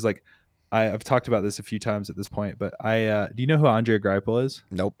podcasts. Cause like I've talked about this a few times at this point, but do you know who Andre Greipel is?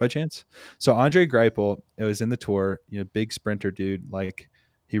 Nope. By chance? So Andre Greipel, it was in the Tour, big sprinter dude. Like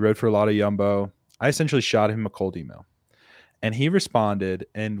he rode for a lot of Jumbo. I essentially shot him a cold email, and he responded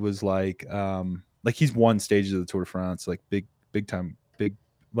and was like he's won stages of the Tour de France, like big time,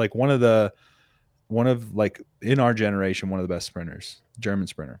 like one of like in our generation, one of the best sprinters, German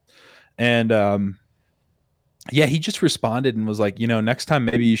sprinter. And, he just responded and was like, next time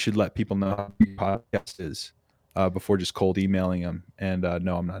maybe you should let people know how your podcast is before just cold emailing them. And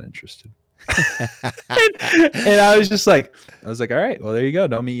no, I'm not interested. And I was just like, all right, well, there you go.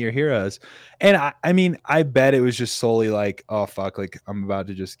 Don't meet your heroes. And I mean, I bet it was just solely like, oh fuck, like I'm about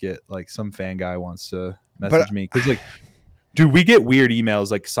to just get like some fan guy wants to message But me. Cause like, dude, we get weird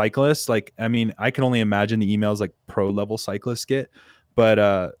emails like cyclists. Like, I mean, I can only imagine the emails like pro level cyclists get,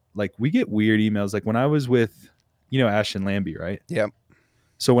 but like we get weird emails. Like when I was with, Ashton Lambie, right? yep.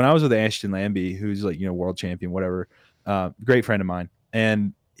 So when I was with Ashton Lambie, who's like, world champion, whatever, great friend of mine.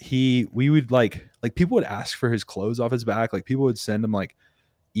 And we would like people would ask for his clothes off his back. Like people would send him like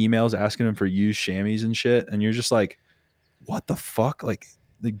emails asking him for used chamois and shit. And you're just like, what the fuck? Like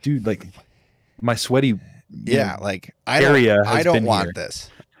dude, like my sweaty like I area don't want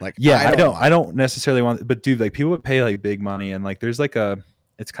this. Like yeah, I don't necessarily want, but dude, like people would pay like big money, and like there's like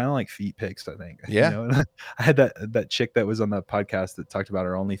it's kind of like feet pics, I think. Yeah. I had that chick that was on the podcast that talked about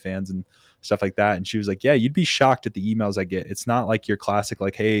her OnlyFans and stuff like that, and she was like, yeah, you'd be shocked at the emails I get. It's not like your classic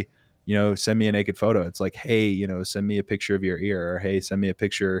like, hey, send me a naked photo. It's like, hey, send me a picture of your ear, or hey, send me a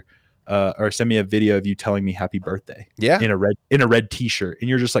picture or send me a video of you telling me happy birthday. Yeah. In a red t-shirt. And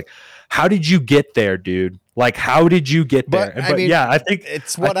you're just like, how did you get there, dude? Like, how did you get there? But I mean, yeah, I think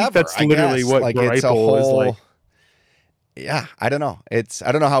it's whatever. that's literally what like Rifle it's a whole, is like. Yeah, I don't know.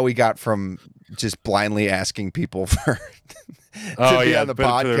 I don't know how we got from just blindly asking people for to be on the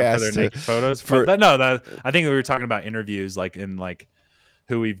podcast for their naked photos. I think we were talking about interviews, like in like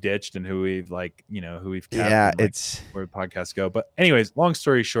who we've ditched and who we've like, who we've kept. Yeah, and, like, it's where podcasts go. But anyways, long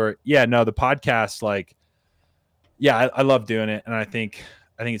story short, yeah, no, the podcast, like, yeah, I love doing it, and I think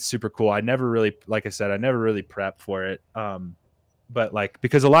it's super cool. I never really, like I said, I never really prep for it. But like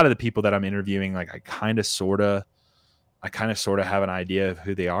because a lot of the people that I'm interviewing, like I kind of sort of have an idea of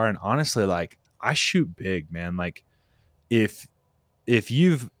who they are, and honestly, like I shoot big, man. Like if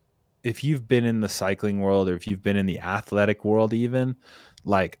you've been in the cycling world, or if you've been in the athletic world, even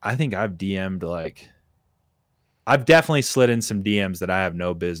like I think I've DM'd like I've definitely slid in some DMs that I have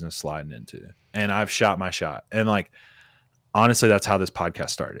no business sliding into, and I've shot my shot. And like honestly, that's how this podcast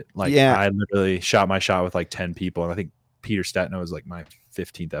started. Like I literally shot my shot with like 10 people, and I think Peter Stetno was like my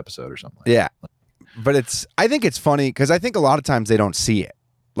 15th episode or something. Like that. But I think it's funny because I think a lot of times they don't see it.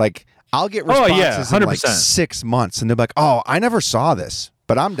 Like I'll get responses in like 6 months, and they're like, "Oh, I never saw this,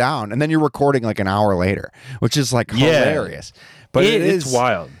 but I'm down." And then you're recording like an hour later, which is like hilarious. But it's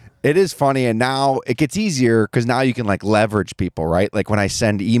wild. It is funny, and now it gets easier because now you can like leverage people, right? Like when I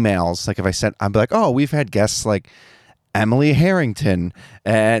send emails, like if I'm like, "Oh, we've had guests like Emily Harrington,"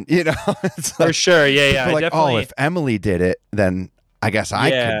 and it's like, for sure, yeah. Like, oh, if Emily did it, then I guess I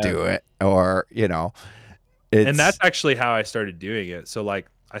could do it, or and that's actually how I started doing it. So like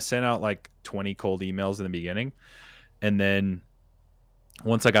I sent out like 20 cold emails in the beginning, and then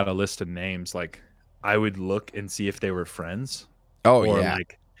once I got a list of names, like I would look and see if they were friends,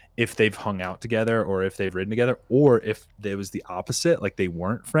 like if they've hung out together, or if they've ridden together, or if it was the opposite, like they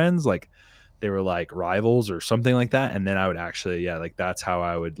weren't friends, like they were like rivals or something like that. And then I would actually, like that's how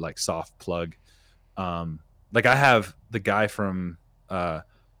I would like soft plug. Like I have the guy from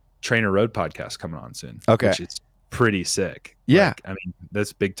Trainer Road podcast coming on soon. Okay. Which is pretty sick. Yeah. Like, I mean,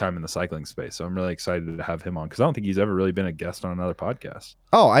 that's big time in the cycling space. So I'm really excited to have him on, because I don't think he's ever really been a guest on another podcast.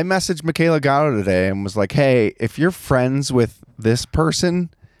 Oh, I messaged Michaela Gatto today and was like, hey, if you're friends with this person,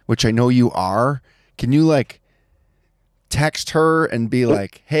 which I know you are, can you like text her and be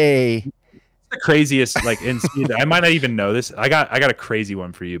like, hey, the craziest, like, and I might not even know this. I got a crazy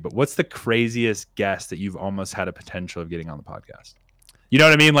one for you, but what's the craziest guest that you've almost had a potential of getting on the podcast? You know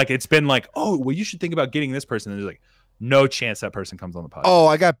what I mean? Like it's been like, oh, well, you should think about getting this person. And there's like no chance that person comes on the podcast. Oh,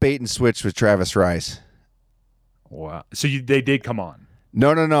 I got bait and switch with Travis Rice. Wow. So they did come on?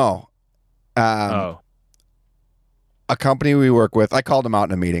 No. A company we work with, I called him out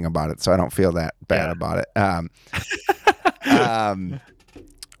in a meeting about it, so I don't feel that bad about it.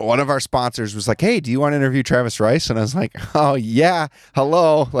 One of our sponsors was like, hey, do you want to interview Travis Rice? And I was like, oh yeah,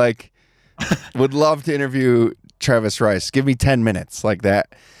 hello. Like would love to interview Travis Rice. Give me 10 minutes like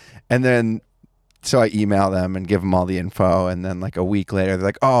that. And then so I email them and give them all the info. And then like a week later, they're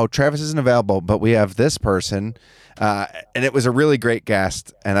like, oh, Travis isn't available, but we have this person. And it was a really great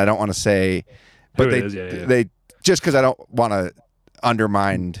guest. And I don't want to say, but they just because I don't want to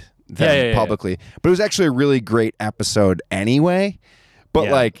undermine them publicly. But it was actually a really great episode anyway. But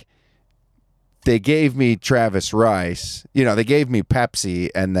like they gave me Travis Rice, they gave me Pepsi,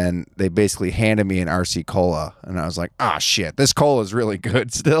 and then they basically handed me an RC Cola. And I was like, ah, shit, this cola is really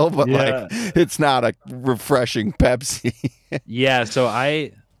good still, but like it's not a refreshing Pepsi. Yeah. So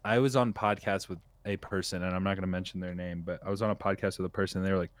I was on podcasts with a person, and I'm not going to mention their name, but I was on a podcast with a person, and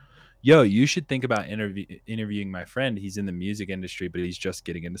they were like, yo, you should think about interviewing my friend. He's in the music industry, but he's just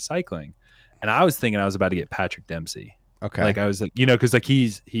getting into cycling. And I was thinking I was about to get Patrick Dempsey. Okay. Like I was like, because like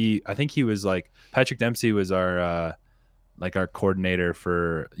I think he was like Patrick Dempsey was our like our coordinator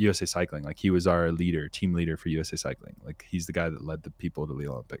for USA Cycling. Like he was our team leader for USA Cycling. Like he's the guy that led the people to the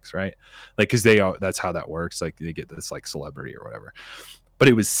Olympics, right? Like because that's how that works. Like they get this like celebrity or whatever. But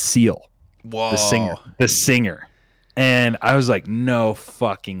it was Seal, Whoa. the singer. And I was like, no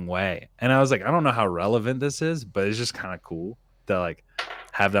fucking way. And I was like, I don't know how relevant this is, but it's just kind of cool to like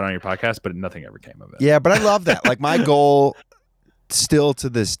have that on your podcast, but nothing ever came of it. Yeah, but I love that. Like my goal still to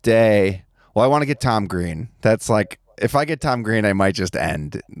this day, well, I want to get Tom Green. That's like, if I get Tom Green, I might just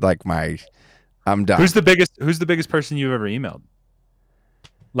end like I'm done. Who's the biggest person you've ever emailed?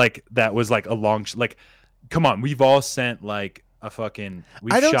 Like that was like a long, like, come on, we've all sent like a fucking.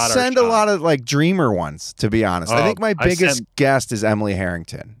 I don't send a lot of like dreamer ones, to be honest. I think my biggest guest is Emily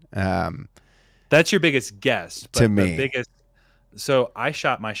Harrington. That's your biggest guest, but to me. The biggest. So I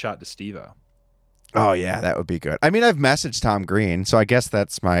shot my shot to Steve-O. Oh yeah, that would be good. I mean, I've messaged Tom Green, so I guess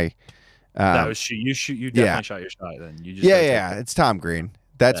that's my. That was you definitely shot your shot. Then you just it's Tom Green.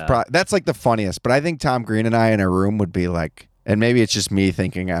 That's that's like the funniest. But I think Tom Green and I in a room would be like, and maybe it's just me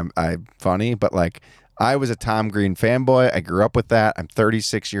thinking I'm funny, but like I was a Tom Green fanboy. I grew up with that. I'm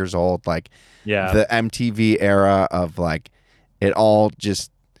 36 years old. Like the MTV era of like it all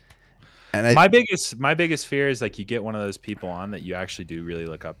just. And my biggest fear is like you get one of those people on that you actually do really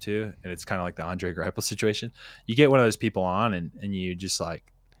look up to, and it's kind of like the Andre Greipel situation. You get one of those people on, and you just like,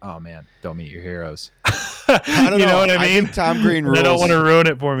 oh man, don't meet your heroes. I don't know what I mean? I think Tom Green rules. I don't want to ruin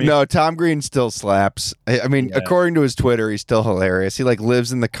it for me. No, Tom Green still slaps. I mean, according to his Twitter, he's still hilarious. He like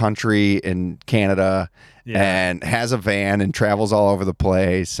lives in the country in Canada and has a van and travels all over the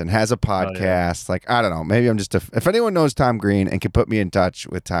place and has a podcast. Like, I don't know. Maybe I'm just if anyone knows Tom Green and can put me in touch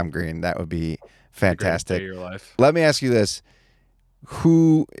with Tom Green, that would be fantastic. Your life. Let me ask you this.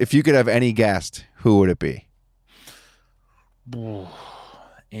 Who, if you could have any guest, who would it be?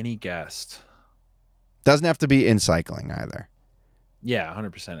 Any guest. Doesn't have to be in cycling either. Yeah,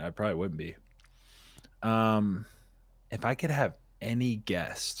 100%. I probably wouldn't be. If I could have any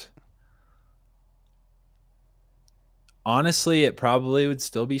guest, honestly, it probably would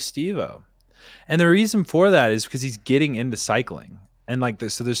still be Steve-O. And the reason for that is because he's getting into cycling, and like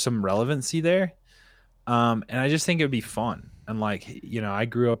so there's some relevancy there. And I just think it would be fun. And like, I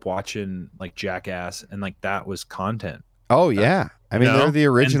grew up watching like Jackass, and like that was content. Oh yeah, I mean they're the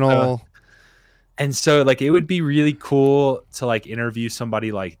original. And so like it would be really cool to like interview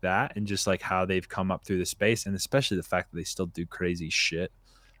somebody like that and just like how they've come up through the space, and especially the fact that they still do crazy shit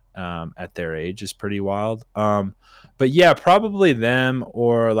at their age is pretty wild. But yeah, probably them,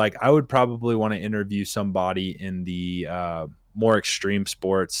 or like I would probably want to interview somebody in the more extreme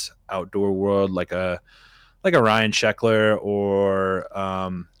sports outdoor world, like a Ryan Sheckler, or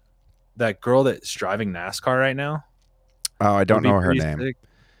that girl that's driving NASCAR right now. Oh, I don't know her name. Sick.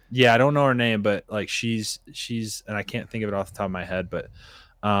 Yeah, I don't know her name, but like she's and I can't think of it off the top of my head, but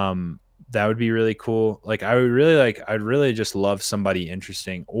that would be really cool. Like I'd really just love somebody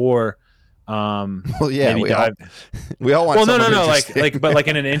interesting, or well, yeah, we all want. Well, no, but like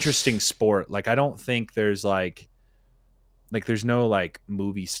in an interesting sport. Like I don't think there's like there's no like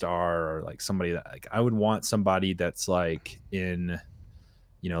movie star or like somebody that like I would want somebody that's like in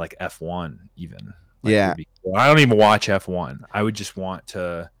like F1 even. Like, yeah, cool. I don't even watch F1. I would just want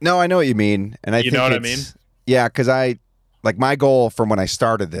to. No, I know what you mean, and I think know what I mean. Yeah, because my goal from when I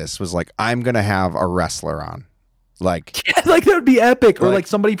started this was like I'm gonna have a wrestler on, like like that would be epic, or like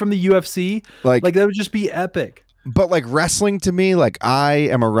somebody from the UFC, like that would just be epic. But like wrestling to me, like I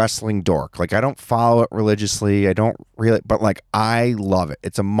am a wrestling dork. Like I don't follow it religiously. I don't really, but like I love it.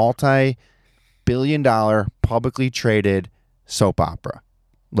 It's a multi-billion-dollar publicly traded soap opera.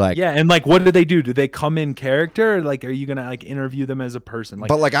 Like yeah, and like what do they do? Do they come in character? Or like are you gonna like interview them as a person? Like,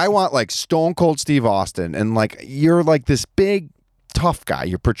 but like I want like Stone Cold Steve Austin, and like you're like this big tough guy.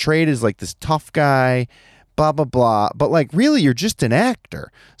 You're portrayed as like this tough guy, blah blah blah. But like really you're just an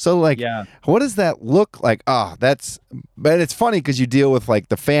actor. So like what does that look like? But it's funny because you deal with like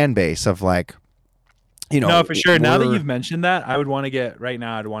the fan base of like No, for sure. Now that you've mentioned that, I'd want to get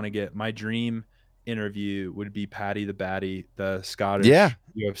my dream interview would be Paddy the Baddy, the Scottish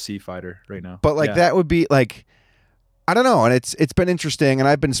UFC fighter right now. But like that would be like I don't know, and it's been interesting, and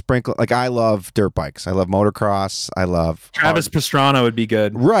I've been sprinkling. Like I love dirt bikes, I love motocross, I love Travis Pastrana would be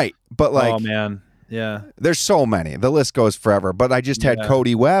good, right? But like, oh man, yeah, there's so many. The list goes forever. But I just had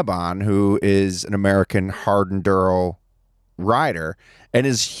Cody Webb on, who is an American hard enduro rider and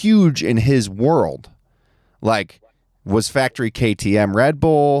is huge in his world. Like was factory KTM Red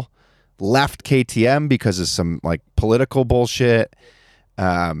Bull. left KTM because of some like political bullshit.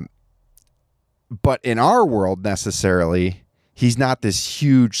 But in our world, necessarily, he's not this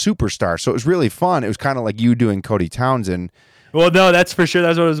huge superstar. So it was really fun. It was kind of like you doing Cody Townsend. Well, no, that's for sure.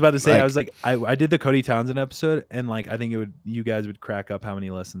 That's what I was about to say. Like, I was like, I did the Cody Townsend episode, and like, I think you guys would crack up how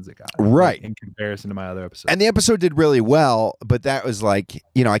many listens it got, right? Like, in comparison to my other episode. And the episode did really well, but that was like,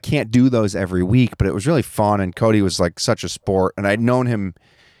 I can't do those every week, but it was really fun. And Cody was like such a sport, and I'd known him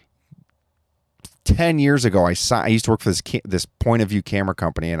 10 years ago. I used to work for this Point of View camera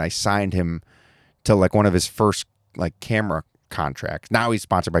company, and I signed him to like one of his first like camera contracts. Now he's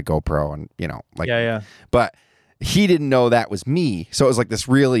sponsored by GoPro, and yeah. But he didn't know that was me. So it was like this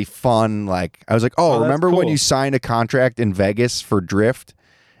really fun, like, I was like, oh, remember when you signed a contract in Vegas for drift?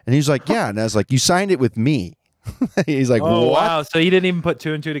 And he's like, yeah. And I was like, you signed it with me. He's like, oh, what? Wow. So he didn't even put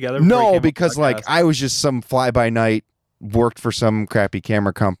two and two together? No, because like I was just some fly by night, worked for some crappy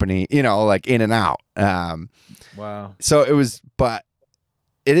camera company, like in and out. Wow. So it was, but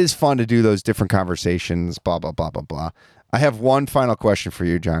it is fun to do those different conversations, blah, blah, blah, blah, blah. I have one final question for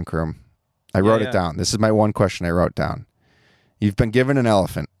you, John Kroom. I wrote it down. This is my one question I wrote down. You've been given an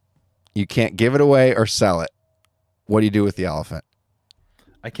elephant. You can't give it away or sell it. What do you do with the elephant?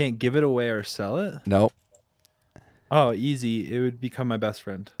 I can't give it away or sell it? Nope. Oh, easy. It would become my best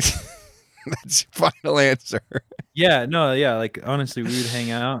friend. That's your final answer. Yeah, no, yeah. Like, honestly, we would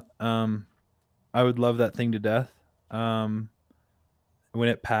hang out. I would love that thing to death. When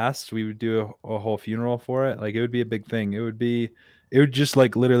it passed, we would do a whole funeral for it. Like, it would be a big thing. It would just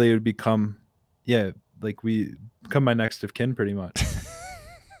like literally it would become, like we become my next of kin pretty much.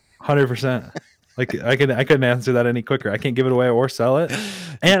 100%. Like I couldn't answer that any quicker. I can't give it away or sell it.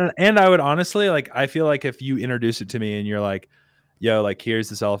 And I would honestly, like, I feel like if you introduce it to me and you're like, yo, like, here's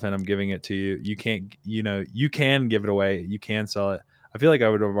this elephant, I'm giving it to you. You can't, you can give it away. You can sell it. I feel like I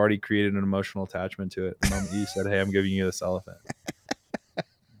would have already created an emotional attachment to it the moment you said, hey, I'm giving you this elephant.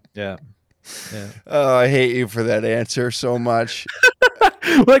 Yeah. Oh, I hate you for that answer so much.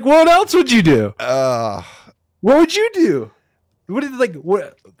 Like, what else would you do? What would you do?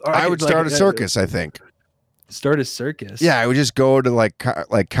 What? I would start a circus, I think. Start a circus? Yeah, I would just go to like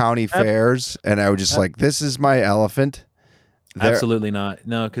county fairs, and I would just like, this is my elephant. Absolutely not.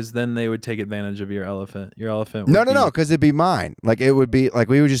 No, because then they would take advantage of your elephant. Your elephant. No, because it'd be mine. Like, it would be like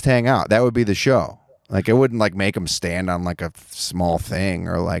we would just hang out. That would be the show. Like, it wouldn't like make them stand on like a small thing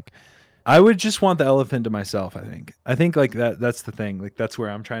or like. I would just want the elephant to myself. I think like that's the thing. Like, that's where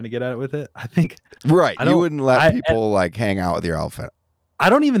I'm trying to get at with it. I think. Right. You wouldn't let people like hang out with your elephant. I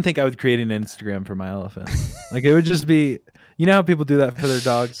don't even think I would create an Instagram for my elephant. Like, it would just be, how people do that for their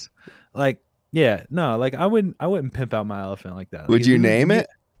dogs. Like, yeah, no, like I wouldn't pimp out my elephant like that. Would you name it?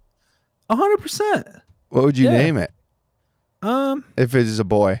 100%. What would you name it? If it is a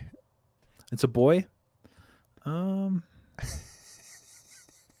boy. It's a boy.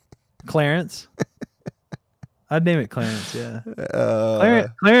 Clarence. I'd name it Clarence. Yeah.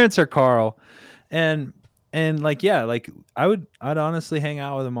 Clarence or Carl, and like, yeah, like I'd honestly hang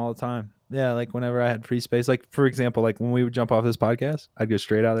out with him all the time. Yeah, like whenever I had free space. Like, for example, like when we would jump off this podcast, I'd go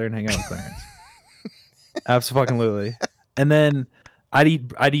straight out there and hang out with Clarence. Absolutely. And then I'd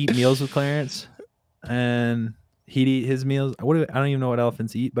eat meals with Clarence, and he'd eat his meals. I don't even know what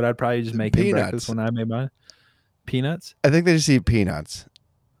elephants eat, but I'd probably just make him breakfast when I made mine. Peanuts? I think they just eat peanuts.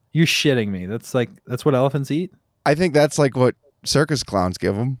 You're shitting me. That's what elephants eat? I think that's like what circus clowns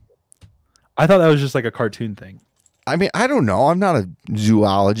give them. I thought that was just like a cartoon thing. I mean, I don't know. I'm not a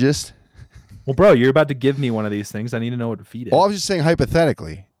zoologist. Well, bro, you're about to give me one of these things. I need to know what to feed it. Well, I was just saying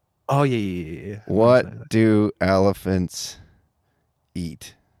hypothetically. Oh, yeah. What do elephants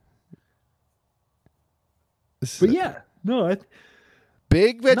eat? But yeah, no.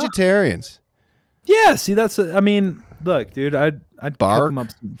 Big vegetarians. Yeah, see, look, dude, I'd bark, cook them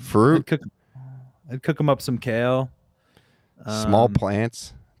up some fruit. I'd cook them up some kale. Small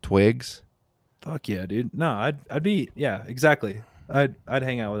plants, twigs. Fuck yeah, dude. No, I'd be, yeah, exactly. I'd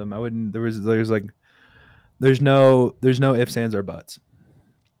hang out with him. I wouldn't. There's no ifs, ands, or buts.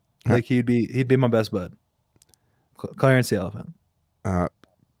 Like, he'd be my best bud. Clarence the elephant.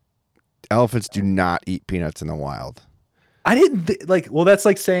 Elephants do not eat peanuts in the wild. I didn't well, that's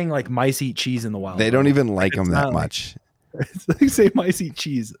like saying like mice eat cheese in the wild. They don't even like them that much. It's like saying mice eat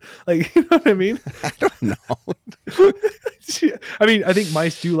cheese. Like, you know what I mean? I don't know. I mean, I think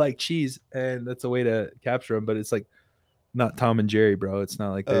mice do like cheese, and that's a way to capture them, but it's like not Tom and Jerry, bro. It's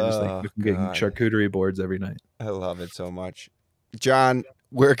not like they're just like getting charcuterie boards every night. I love it so much. John,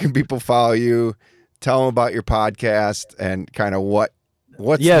 where can people follow you? Tell them about your podcast and kind of what's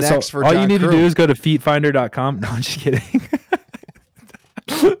next for John all you need Kroom. to do is go to feetfinder.com. No, I'm just kidding.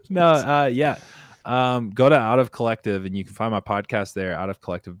 No, yeah. Go to Out of Collective and you can find my podcast there,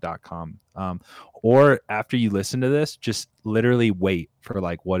 outofcollective.com. Or after you listen to this, just literally wait for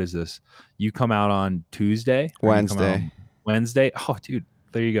like, what is this? You come out on Tuesday, or you come out Wednesday. on Wednesday. Oh, dude,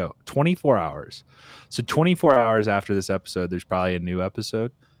 there you go. 24 hours. So 24 hours after this episode, there's probably a new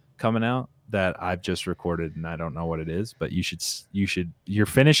episode coming out that I've just recorded and I don't know what it is, but you're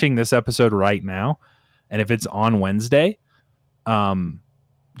finishing this episode right now. And if it's on Wednesday,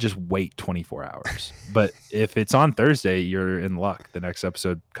 just wait 24 hours. But if it's on Thursday, you're in luck. The next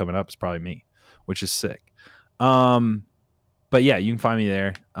episode coming up is probably me, which is sick. But yeah, you can find me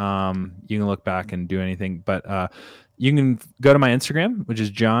there. You can look back and do anything, but you can go to my Instagram, which is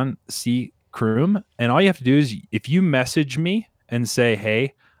John C. Kroom. And all you have to do is if you message me and say,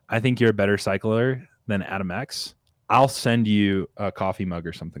 hey, I think you're a better cycler than Adam X, I'll send you a coffee mug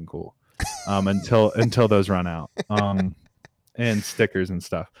or something cool until those run out. And stickers and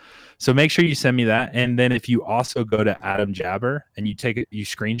stuff. So make sure you send me that. And then if you also go to Adam Jabber and you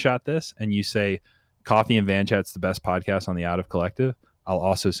screenshot this and you say Coffee and Van Chat's the best podcast on the Out of Collective, I'll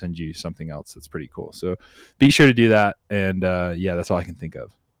also send you something else that's pretty cool. So be sure to do that. And yeah, that's all I can think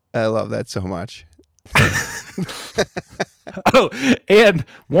of. I love that so much. Oh, and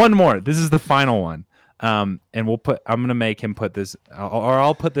one more. This is the final one. And I'm going to make him put this, or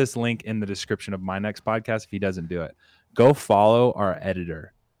I'll put this link in the description of my next podcast if he doesn't do it. Go follow our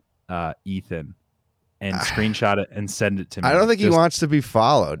editor, Ethan, and screenshot it and send it to me. I don't think he wants to be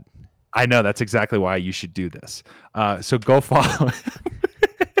followed. I know. That's exactly why you should do this. So go follow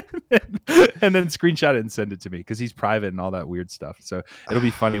him and then screenshot it and send it to me because he's private and all that weird stuff. So it'll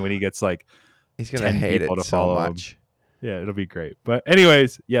be funny when he gets like he's going to hate it to so follow much. Him. Yeah, it'll be great. But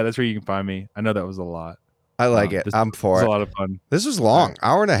anyways, yeah, that's where you can find me. I know that was a lot. I like it. I'm for it. It was a lot of fun. This was long,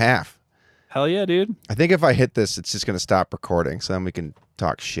 hour and a half. Hell yeah, dude. I think if I hit this, it's just going to stop recording, so then we can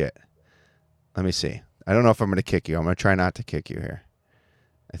talk shit. Let me see. I don't know if I'm going to kick you. I'm going to try not to kick you here.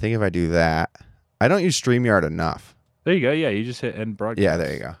 I think if I do that, I don't use StreamYard enough. There you go. Yeah, you just hit end broadcast. Yeah,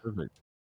 there you go. Perfect.